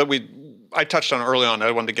point that I touched on early on,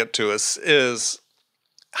 I wanted to get to is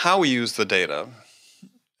how we use the data.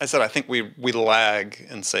 I said I think we lag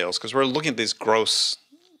in sales because we're looking at these gross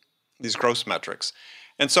metrics.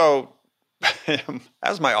 And so,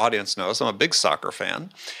 as my audience knows, I'm a big soccer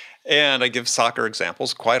fan, and I give soccer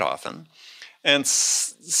examples quite often. And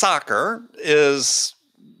soccer is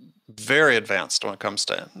very advanced when it comes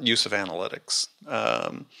to use of analytics.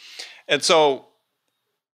 And so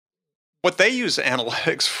what they use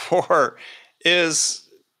analytics for is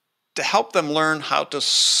to help them learn how to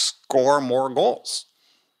score more goals,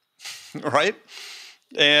 right?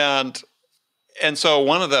 And so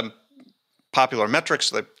one of the popular metrics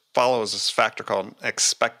they follow is this factor called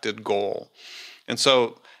expected goal. And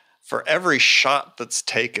so for every shot that's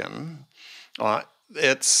taken,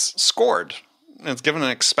 it's scored. And it's given an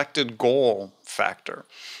expected goal factor.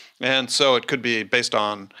 And so it could be based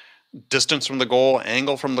on distance from the goal,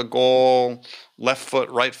 angle from the goal, left foot,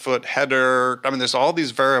 right foot, header. I mean, there's all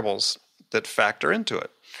these variables that factor into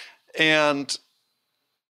it. And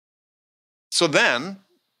so then,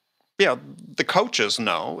 the coaches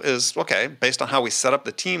know is, okay, based on how we set up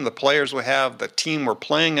the team, the players we have, the team we're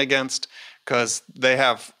playing against, because they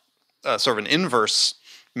have sort of an inverse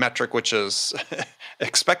metric, which is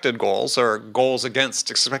expected goals or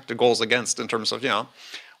expected goals against in terms of,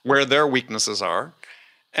 where their weaknesses are.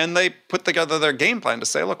 And they put together their game plan to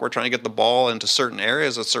say, look, we're trying to get the ball into certain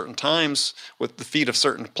areas at certain times with the feet of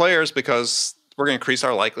certain players because we're going to increase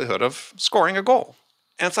our likelihood of scoring a goal.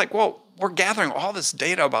 And it's like, well, we're gathering all this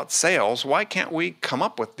data about sales. Why can't we come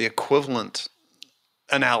up with the equivalent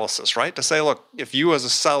analysis, right? To say, look, if you as a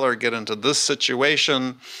seller get into this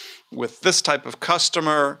situation with this type of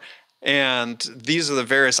customer, and these are the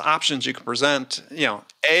various options you can present,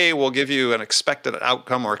 A will give you an expected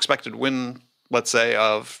outcome or expected win, let's say,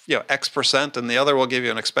 of X percent, and the other will give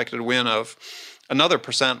you an expected win of another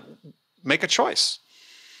percent. Make a choice.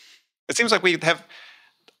 It seems like we have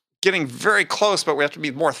getting very close, but we have to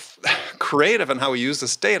be more creative in how we use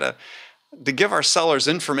this data to give our sellers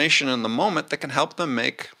information in the moment that can help them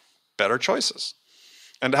make better choices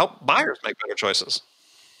and to help buyers make better choices.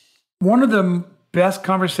 One of the best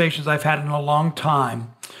conversations I've had in a long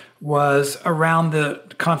time was around the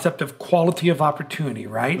concept of quality of opportunity,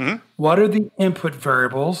 right? Mm-hmm. What are the input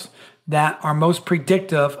variables that are most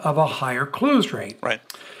predictive of a higher close rate? Right.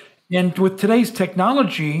 And with today's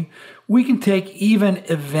technology, we can take even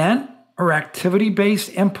event or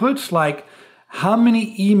activity-based inputs like how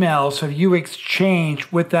many emails have you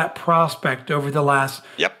exchanged with that prospect over the last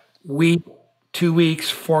week, 2 weeks,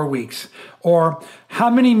 4 weeks? Or how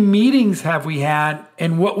many meetings have we had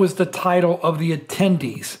and what was the title of the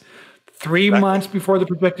attendees? 3 months before the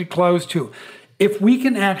projected close, 2. If we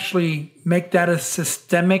can actually make that a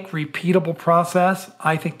systemic, repeatable process,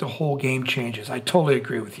 I think the whole game changes. I totally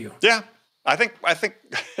agree with you. Yeah. I think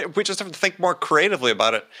we just have to think more creatively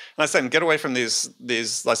about it. And I said, get away from these,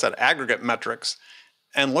 like I said, aggregate metrics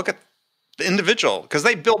and look at the individual, because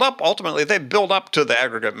they build up to the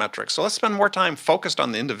aggregate metrics. So let's spend more time focused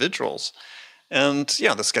on the individuals. And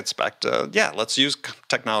this gets back to, let's use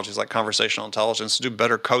technologies like conversational intelligence to do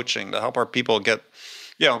better coaching, to help our people get,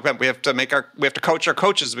 we have to coach our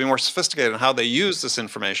coaches to be more sophisticated in how they use this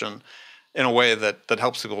information in a way that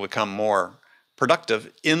helps people become more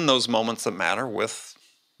productive in those moments that matter with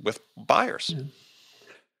buyers. Yeah.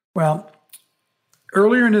 Well,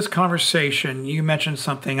 earlier in this conversation, you mentioned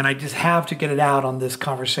something, and I just have to get it out on this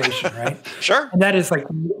conversation, right? Sure. And that is like,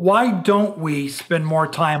 why don't we spend more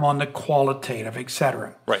time on the qualitative, et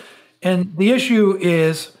cetera? Right. And the issue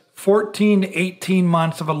is 14 to 18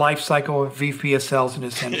 months of a life cycle of VP of sales in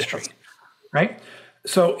this industry, right?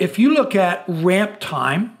 So if you look at ramp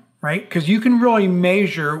time, right, because you can really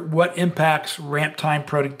measure what impacts ramp time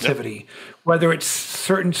productivity, whether it's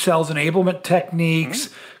certain sales enablement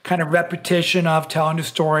techniques, kind of repetition of telling the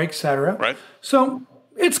story, et cetera. Right. So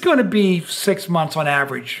it's going to be 6 months on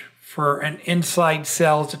average for an inside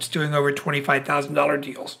sales that's doing over $25,000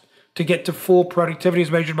 deals to get to full productivity as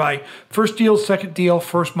measured by first deal, second deal,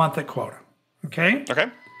 first month at quota. Okay? Okay.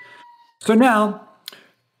 So now,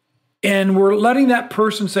 and we're letting that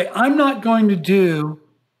person say, I'm not going to do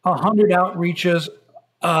 100 outreaches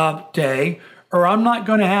a day, or I'm not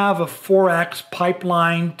going to have a 4X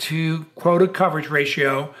pipeline to quota coverage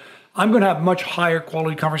ratio. I'm going to have much higher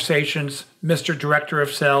quality conversations, Mr. Director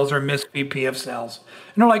of Sales or Miss VP of Sales.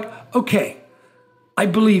 And they're like, okay, I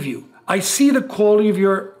believe you. I see the quality of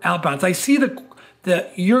your outbounds. I see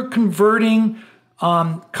that you're converting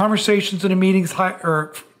conversations into meetings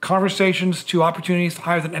or conversations to opportunities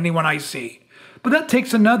higher than anyone I see. But that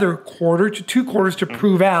takes another quarter to 2 quarters to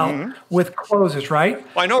prove out with closes, right?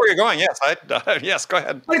 Well, I know where you're going. Yes, yes, go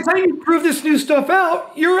ahead. By the time you prove this new stuff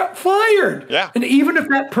out, you're fired. Yeah. And even if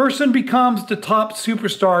that person becomes the top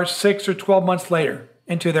superstar 6 or 12 months later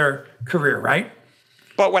into their career, right?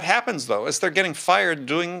 But what happens, though, is they're getting fired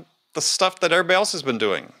doing the stuff that everybody else has been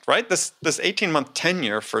doing, right? This 18-month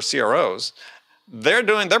tenure for CROs, they're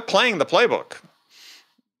playing the playbook.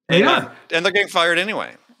 Yeah. And they're getting fired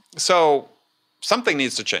anyway. So something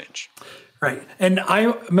needs to change. Right. And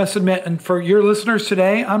I must admit, and for your listeners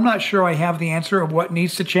today, I'm not sure I have the answer of what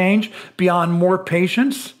needs to change beyond more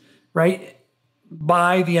patience, right,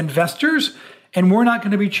 by the investors. And we're not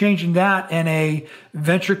going to be changing that in a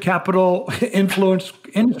venture capital influenced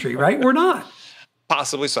industry, right? We're not.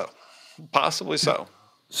 Possibly so. Possibly so.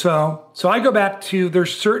 So I go back to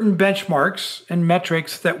there's certain benchmarks and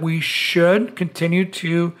metrics that we should continue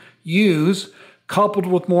to use, coupled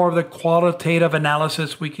with more of the qualitative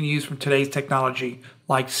analysis we can use from today's technology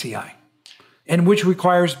like CI, and which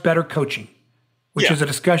requires better coaching, which is a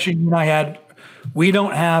discussion you and I had. We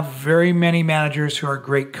don't have very many managers who are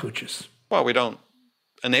great coaches. Well, we don't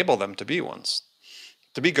enable them to be ones,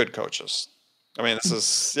 to be good coaches. I mean, this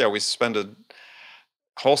is, we spend a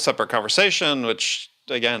whole separate conversation, which,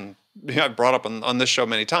 again, I've brought up on this show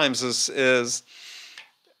many times, is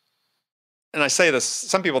and I say this,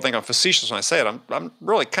 some people think I'm facetious when I say it. I'm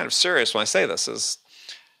really kind of serious when I say this, is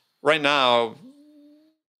right now,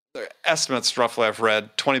 the estimates roughly I've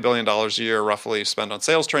read, $20 billion a year roughly spent on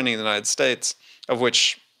sales training in the United States, of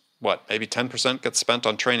which, maybe 10% gets spent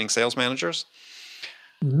on training sales managers?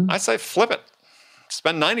 I say flip it.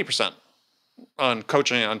 Spend 90% on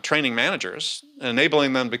coaching, on training managers,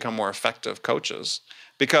 enabling them to become more effective coaches,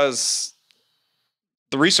 because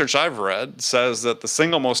the research I've read says that the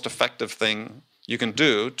single most effective thing you can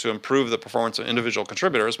do to improve the performance of individual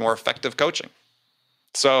contributors is more effective coaching.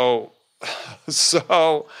 So let's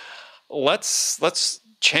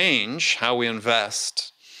change how we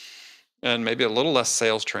invest, and maybe a little less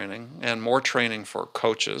sales training and more training for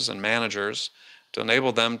coaches and managers to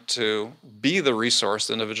enable them to be the resource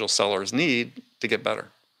individual sellers need to get better.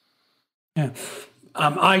 Yeah.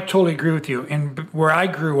 I totally agree with you. And where I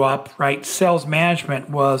grew up, right, sales management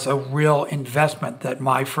was a real investment that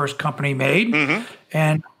my first company made.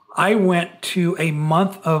 And I went to a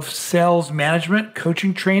month of sales management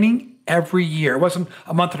coaching training every year. It wasn't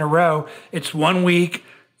a month in a row. It's 1 week,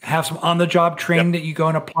 have some on-the-job training that you go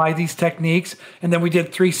and apply these techniques. And then we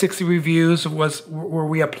did 360 reviews. Were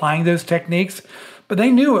we applying those techniques? But they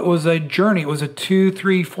knew it was a journey. It was a 2,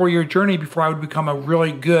 3, 4 year journey before I would become a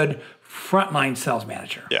really good frontline sales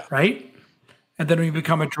manager, right? And then we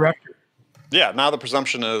become a director. Yeah, now the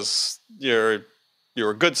presumption is you're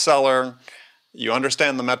a good seller, you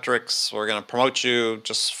understand the metrics, we're going to promote you,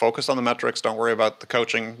 just focus on the metrics, don't worry about the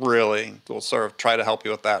coaching, really. We'll sort of try to help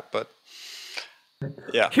you with that, but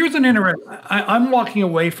yeah. Here's an interesting, I'm walking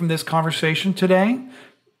away from this conversation today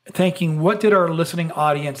thinking, what did our listening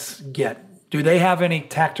audience get? Do they have any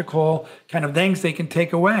tactical kind of things they can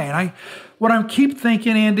take away? And what I keep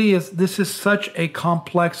thinking, Andy, is this is such a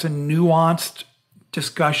complex and nuanced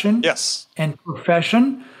discussion and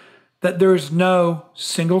profession that there's no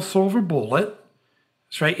single silver bullet.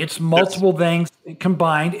 That's right. It's multiple things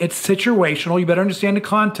combined. It's situational. You better understand the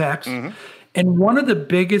context. And one of the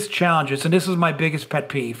biggest challenges, and this is my biggest pet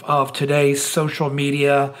peeve of today's social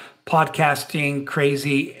media, podcasting,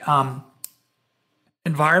 crazy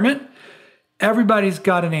environment, everybody's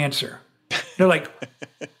got an answer. They're like,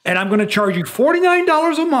 and I'm going to charge you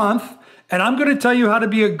 $49 a month, and I'm going to tell you how to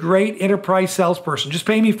be a great enterprise salesperson. Just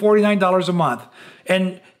pay me $49 a month.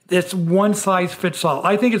 And it's one size fits all.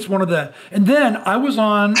 I think it's one of the, and then I was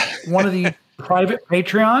on one of the private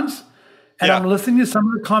Patreons, and I'm listening to some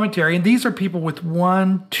of the commentary, and these are people with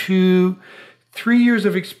 1, 2, 3 years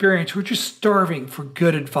of experience who are just starving for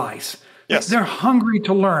good advice. Yes. They're hungry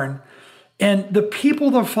to learn. And the people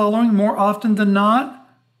they're following more often than not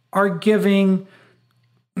are giving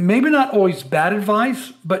maybe not always bad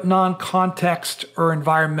advice, but non-context or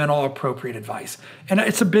environmental appropriate advice. And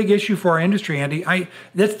it's a big issue for our industry, Andy.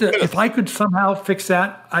 If I could somehow fix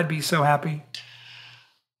that, I'd be so happy.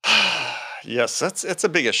 Yes, it's a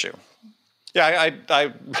big issue. Yeah,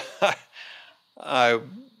 I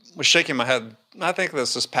was shaking my head. I think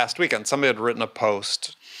this past weekend, somebody had written a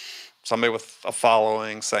post, somebody with a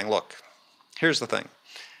following saying, look, here's the thing,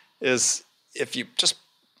 is if you just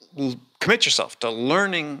commit yourself to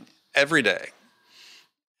learning every day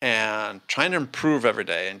and trying to improve every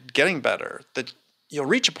day and getting better, that you'll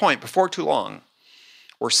reach a point before too long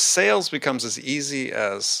where sales becomes as easy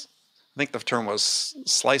as, I think the term was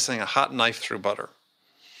slicing a hot knife through butter.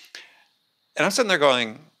 And I'm sitting there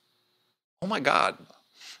going, oh my God,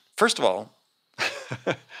 first of all,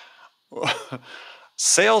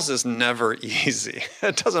 sales is never easy.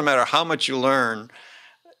 It doesn't matter how much you learn.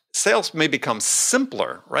 Sales may become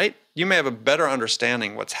simpler, right? You may have a better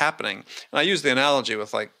understanding what's happening. And I use the analogy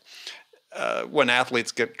with when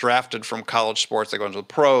athletes get drafted from college sports, they go into the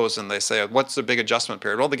pros and they say, what's the big adjustment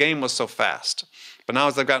period? Well, the game was so fast. But now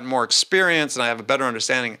as they've gotten more experience and I have a better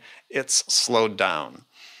understanding, it's slowed down.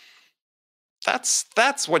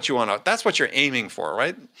 That's what you want to, that's what you're aiming for,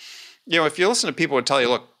 right? If you listen to people who tell you,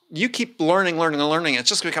 look, you keep learning, it's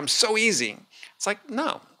just going to become so easy. It's like,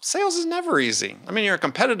 no, sales is never easy. I mean, you're a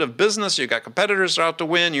competitive business. You've got competitors that are out to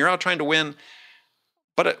win. You're out trying to win.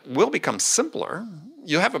 But it will become simpler.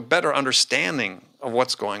 You have a better understanding of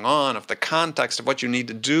what's going on, of the context of what you need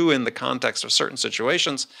to do in the context of certain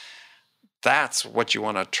situations. That's what you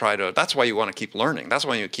want to that's why you want to keep learning. That's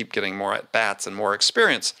why you keep getting more at-bats and more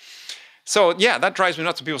experience. So, yeah, that drives me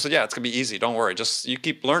nuts when people say, yeah, it's going to be easy. Don't worry. Just you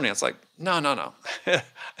keep learning. It's like, no.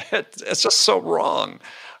 It's just so wrong.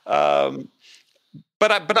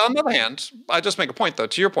 But on the other hand, I just make a point, though,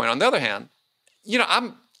 to your point. On the other hand,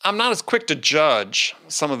 I'm not as quick to judge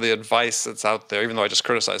some of the advice that's out there, even though I just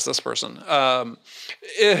criticized this person,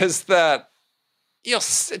 is that,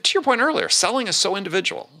 to your point earlier, selling is so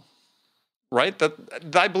individual, right? That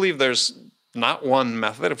I believe there's not one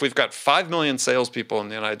method. If we've got 5 million salespeople in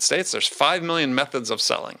the United States, there's 5 million methods of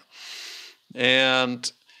selling.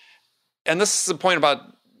 And this is the point about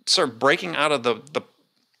sort of breaking out of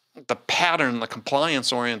the pattern, the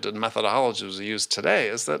compliance-oriented methodologies we use today,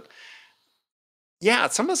 is that, yeah,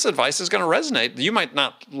 some of this advice is going to resonate. You might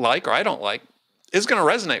not like, or I don't like, is going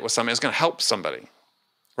to resonate with somebody. It's going to help somebody,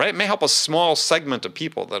 right? It may help a small segment of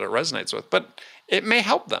people that it resonates with, but it may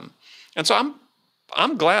help them. And so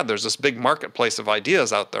I'm glad there's this big marketplace of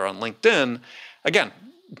ideas out there on LinkedIn. Again,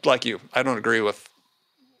 like you, I don't agree with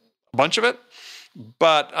a bunch of it,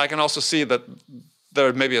 but I can also see that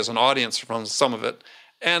there maybe is an audience from some of it.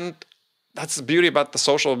 And that's the beauty about the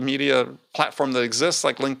social media platform that exists,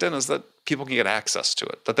 like LinkedIn, is that people can get access to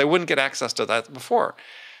it, that they wouldn't get access to that before.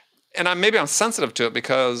 And maybe I'm sensitive to it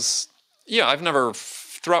because, I've never,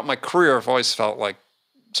 throughout my career, I've always felt like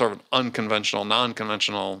sort of an unconventional,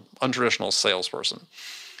 non-conventional, untraditional salesperson.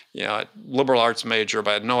 Liberal arts major,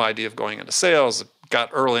 but I had no idea of going into sales.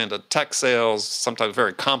 Got early into tech sales, sometimes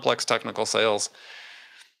very complex technical sales.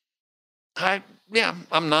 I'm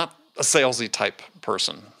not a salesy type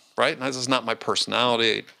person, right? This is not my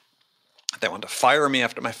personality. They wanted to fire me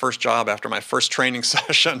after my first job, after my first training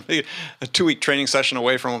session, a 2-week training session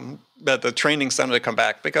away from the training center to come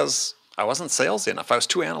back because I wasn't salesy enough. I was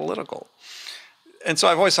too analytical. And so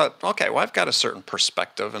I've always thought, okay, well, I've got a certain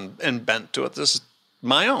perspective and bent to it. This is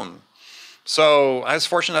my own. So I was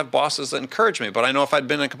fortunate to have bosses that encouraged me. But I know if I'd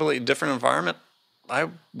been in a completely different environment, I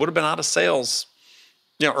would have been out of sales,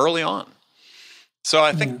 early on. So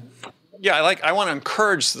I think, I want to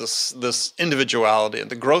encourage this individuality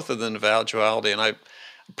and the growth of the individuality. And I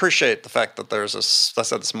appreciate the fact that there's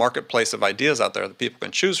this marketplace of ideas out there that people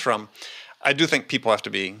can choose from. I do think people have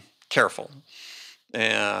to be careful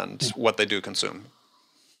and what they do consume.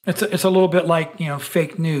 It's a little bit like,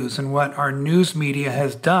 fake news and what our news media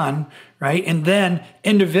has done, right? And then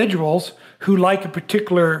individuals who like a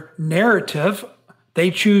particular narrative,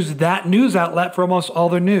 they choose that news outlet for almost all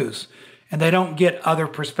their news. And they don't get other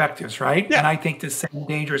perspectives, right? Yeah. And I think the same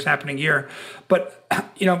danger is happening here. But,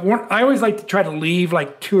 I always like to try to leave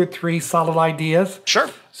like 2 or 3 solid ideas. Sure.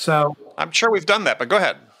 So I'm sure we've done that, but go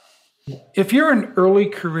ahead. If you're an early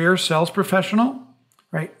career sales professional,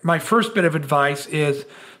 right, my first bit of advice is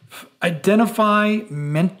Identify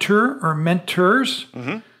mentor or mentors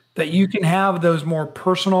that you can have those more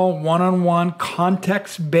personal, one-on-one,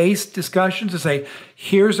 context-based discussions to say,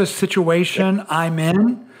 here's a situation I'm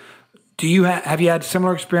in. Have you had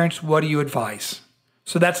similar experience? What do you advise?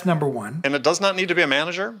 So that's number one. And it does not need to be a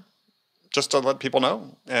manager, just to let people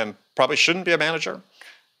know, and probably shouldn't be a manager.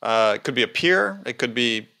 It could be a peer. It could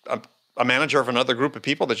be a manager of another group of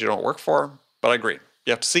people that you don't work for. But I agree.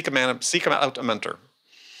 You have to seek out a mentor.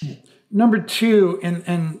 Number two,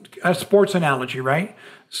 in a sports analogy, right?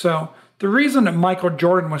 So the reason that Michael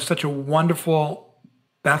Jordan was such a wonderful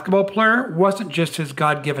basketball player wasn't just his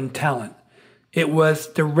God-given talent. It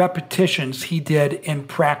was the repetitions he did in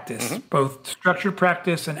practice, both structured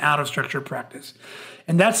practice and out of structured practice.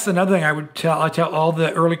 And that's another thing I tell all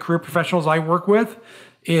the early career professionals I work with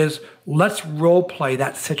is let's role play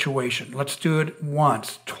that situation. Let's do it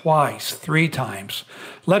once, twice, 3 times.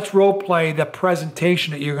 Let's role play the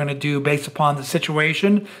presentation that you're going to do based upon the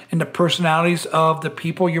situation and the personalities of the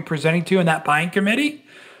people you're presenting to in that buying committee.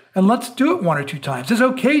 And let's do it 1 or 2 times. It's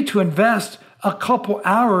okay to invest a couple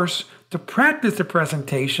hours to practice the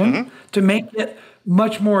presentation to make it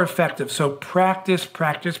much more effective. So practice,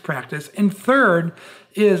 practice, practice. And third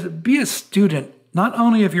is be a student, not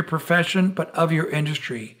only of your profession, but of your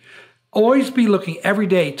industry. Always be looking every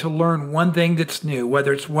day to learn one thing that's new,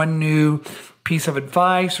 whether it's one new piece of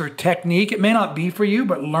advice or technique. It may not be for you,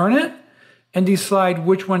 but learn it and decide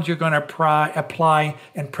which ones you're going to apply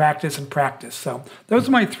and practice and practice. So those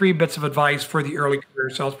are my 3 bits of advice for the early career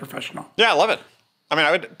sales professional. Yeah, I love it. I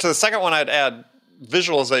mean, to the second one, I'd add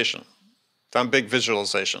visualization. I'm a big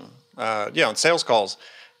visualization. In sales calls,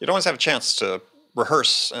 you don't always have a chance to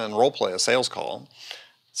rehearse and role play a sales call.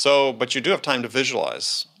 But you do have time to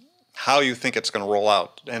visualize how you think it's going to roll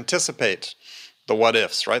out. Anticipate the what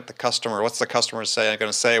ifs, right? What's the customer going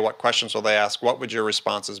to say? What questions will they ask? What would your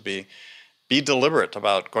responses be? Be deliberate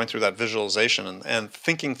about going through that visualization and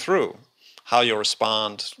thinking through how you'll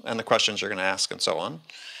respond and the questions you're going to ask and so on.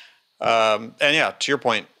 To your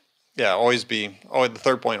point, the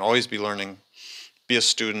third point, always be learning, be a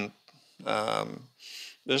student.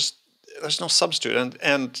 There's no substitute.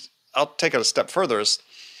 And I'll take it a step further is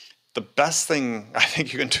the best thing I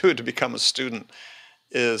think you can do to become a student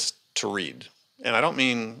is to read. And I don't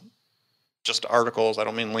mean just articles. I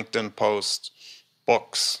don't mean LinkedIn posts,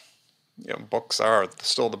 books. Books are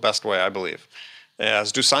still the best way, I believe,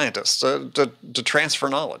 as do scientists, to transfer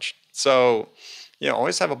knowledge. So,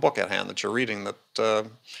 always have a book at hand that you're reading. That I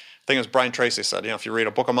think as Brian Tracy said, if you read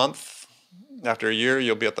a book a month, after a year,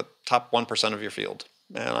 you'll be at the top 1% of your field.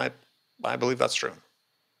 And I believe that's true.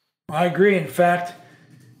 I agree. In fact,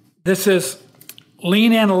 this is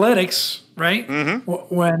lean analytics, right?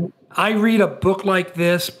 When I read a book like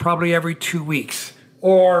this probably every 2 weeks,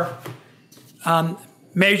 or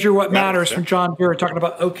Measure What Matters from John Doerr, talking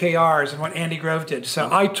about OKRs and what Andy Grove did. So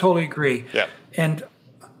I totally agree. Yeah. And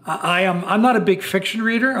I'm not a big fiction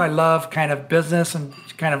reader. I love kind of business and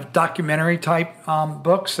kind of documentary type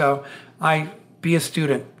books. So be a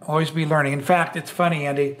student, always be learning. In fact, it's funny,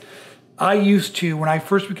 Andy. I used to, when I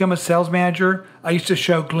first became a sales manager, I used to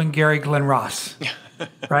show Glenn Ross,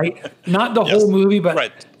 right? Not the whole movie,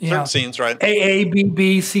 but certain scenes, right?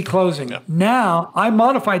 AABBC closing. Yeah. Now, I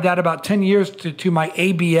modified that about 10 years to my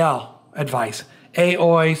ABL advice. A,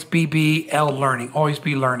 always, BB, L, learning. Always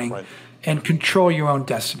be learning. Right. And control your own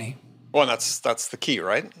destiny. Well, and that's the key,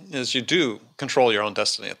 right? Is you do control your own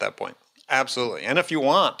destiny at that point. Absolutely. And if you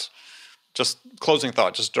want, just closing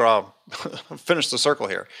thought, just finish the circle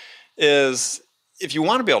here, is if you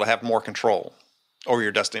want to be able to have more control over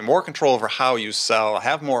your destiny, more control over how you sell,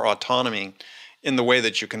 have more autonomy in the way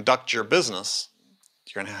that you conduct your business,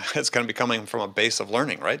 it's going to be coming from a base of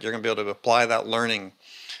learning, right? You're going to be able to apply that learning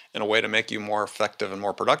in a way to make you more effective and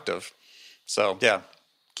more productive. So,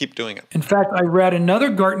 keep doing it. In fact, I read another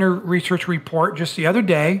Gartner research report just the other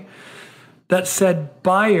day that said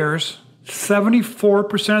buyers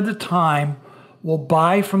 74% of the time will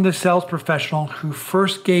buy from the sales professional who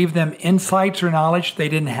first gave them insights or knowledge they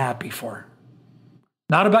didn't have before.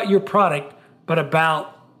 Not about your product, but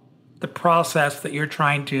about the process that you're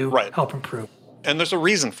trying to help improve. And there's a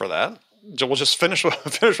reason for that. We'll just finish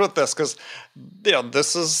with this because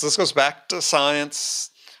this goes back to science.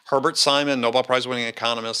 Herbert Simon, Nobel Prize winning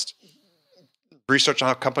economist, research on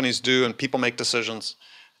how companies do and people make decisions,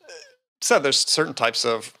 said there's certain types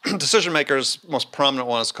of decision makers. Most prominent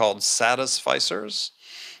one is called satisficers.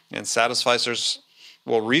 And satisficers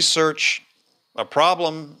will research a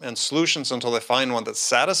problem and solutions until they find one that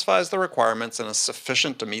satisfies the requirements and is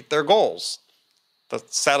sufficient to meet their goals. The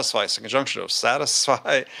satisfice, a conjunction of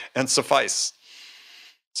satisfy and suffice.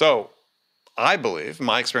 So I believe,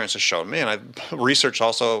 my experience has shown me, and research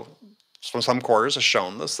also from some quarters has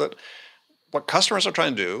shown this, that what customers are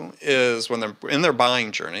trying to do is when they're in their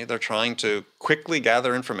buying journey, they're trying to quickly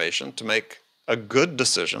gather information to make a good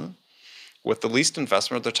decision with the least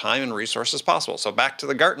investment of their time and resources possible. So back to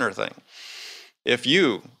the Gartner thing. If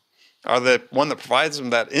you are the one that provides them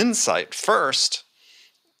that insight first,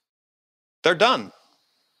 they're done.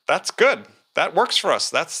 That's good. That works for us.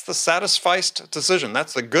 That's the satisfied decision.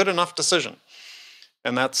 That's the good enough decision.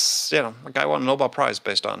 And that's, a guy won a Nobel Prize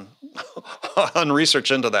based on, on research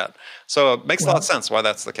into that. So it makes a lot of sense why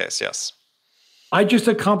that's the case, yes. I just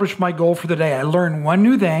accomplished my goal for the day. I learned one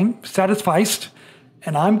new thing, satisfied,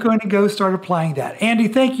 and I'm going to go start applying that. Andy,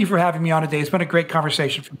 thank you for having me on today. It's been a great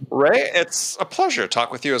conversation for me. Ray, it's a pleasure to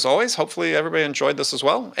talk with you as always. Hopefully everybody enjoyed this as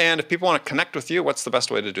well. And if people want to connect with you, what's the best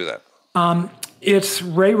way to do that? It's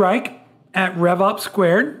Ray Rike at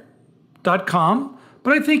RevOpsSquared.com.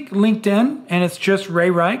 But I think LinkedIn, and it's just Ray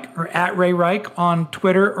Rike or at Ray Rike on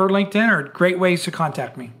Twitter or LinkedIn are great ways to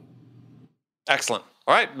contact me. Excellent.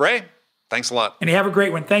 All right, Ray, thanks a lot. And you have a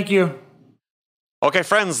great one. Thank you. Okay,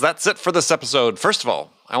 friends, that's it for this episode. First of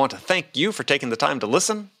all, I want to thank you for taking the time to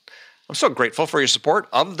listen. I'm so grateful for your support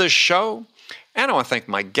of this show. And I want to thank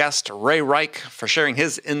my guest, Ray Rike, for sharing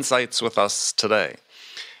his insights with us today.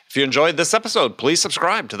 If you enjoyed this episode, please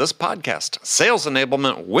subscribe to this podcast, Sales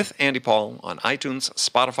Enablement with Andy Paul, on iTunes,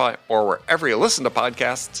 Spotify, or wherever you listen to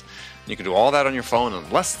podcasts. You can do all that on your phone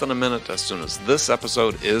in less than a minute as soon as this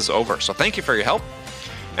episode is over. So thank you for your help.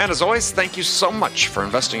 And as always, thank you so much for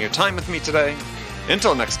investing your time with me today.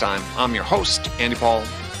 Until next time, I'm your host, Andy Paul.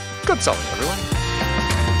 Good selling, everyone.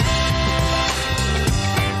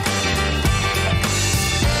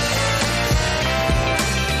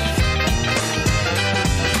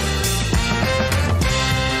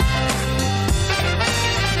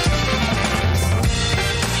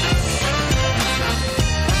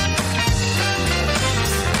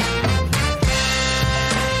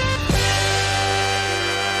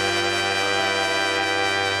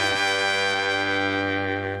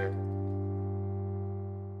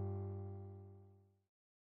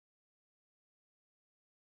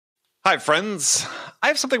 Hi, friends. I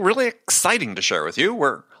have something really exciting to share with you.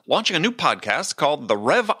 We're launching a new podcast called the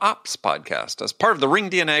RevOps Podcast as part of the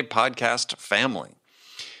ringDNA podcast family.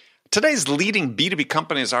 Today's leading B2B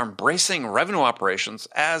companies are embracing revenue operations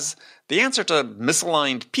as the answer to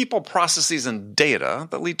misaligned people, processes, and data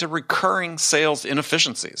that lead to recurring sales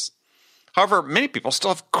inefficiencies. However, many people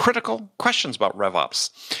still have critical questions about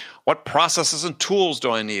RevOps. What processes and tools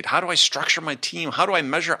do I need? How do I structure my team? How do I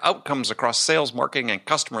measure outcomes across sales, marketing, and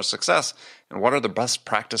customer success? And what are the best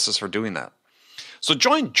practices for doing that? So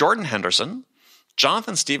join Jordan Henderson,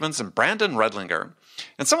 Jonathan Stevens, and Brandon Redlinger,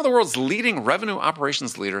 and some of the world's leading revenue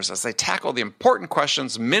operations leaders as they tackle the important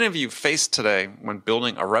questions many of you face today when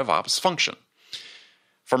building a RevOps function.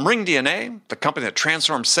 From ringDNA, the company that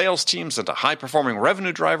transforms sales teams into high-performing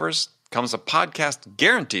revenue drivers, comes a podcast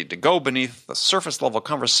guaranteed to go beneath the surface-level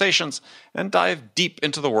conversations and dive deep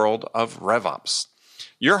into the world of RevOps.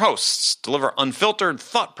 Your hosts deliver unfiltered,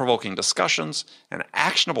 thought-provoking discussions and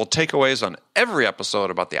actionable takeaways on every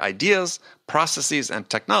episode about the ideas, processes, and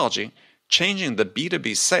technology changing the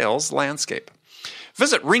B2B sales landscape.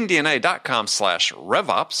 Visit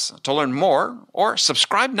ringdna.com/RevOps to learn more or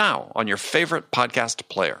subscribe now on your favorite podcast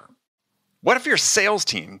player. What if your sales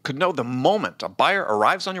team could know the moment a buyer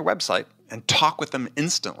arrives on your website and talk with them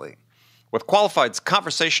instantly? With Qualified's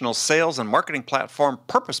conversational sales and marketing platform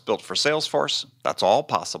purpose-built for Salesforce, that's all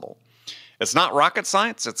possible. It's not rocket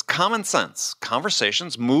science, it's common sense.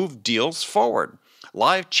 Conversations move deals forward.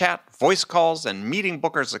 Live chat, voice calls, and meeting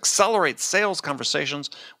bookers accelerate sales conversations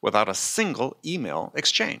without a single email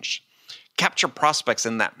exchange. Capture prospects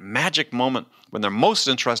in that magic moment when they're most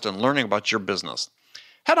interested in learning about your business.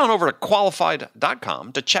 Head on over to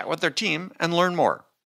qualified.com to chat with their team and learn more.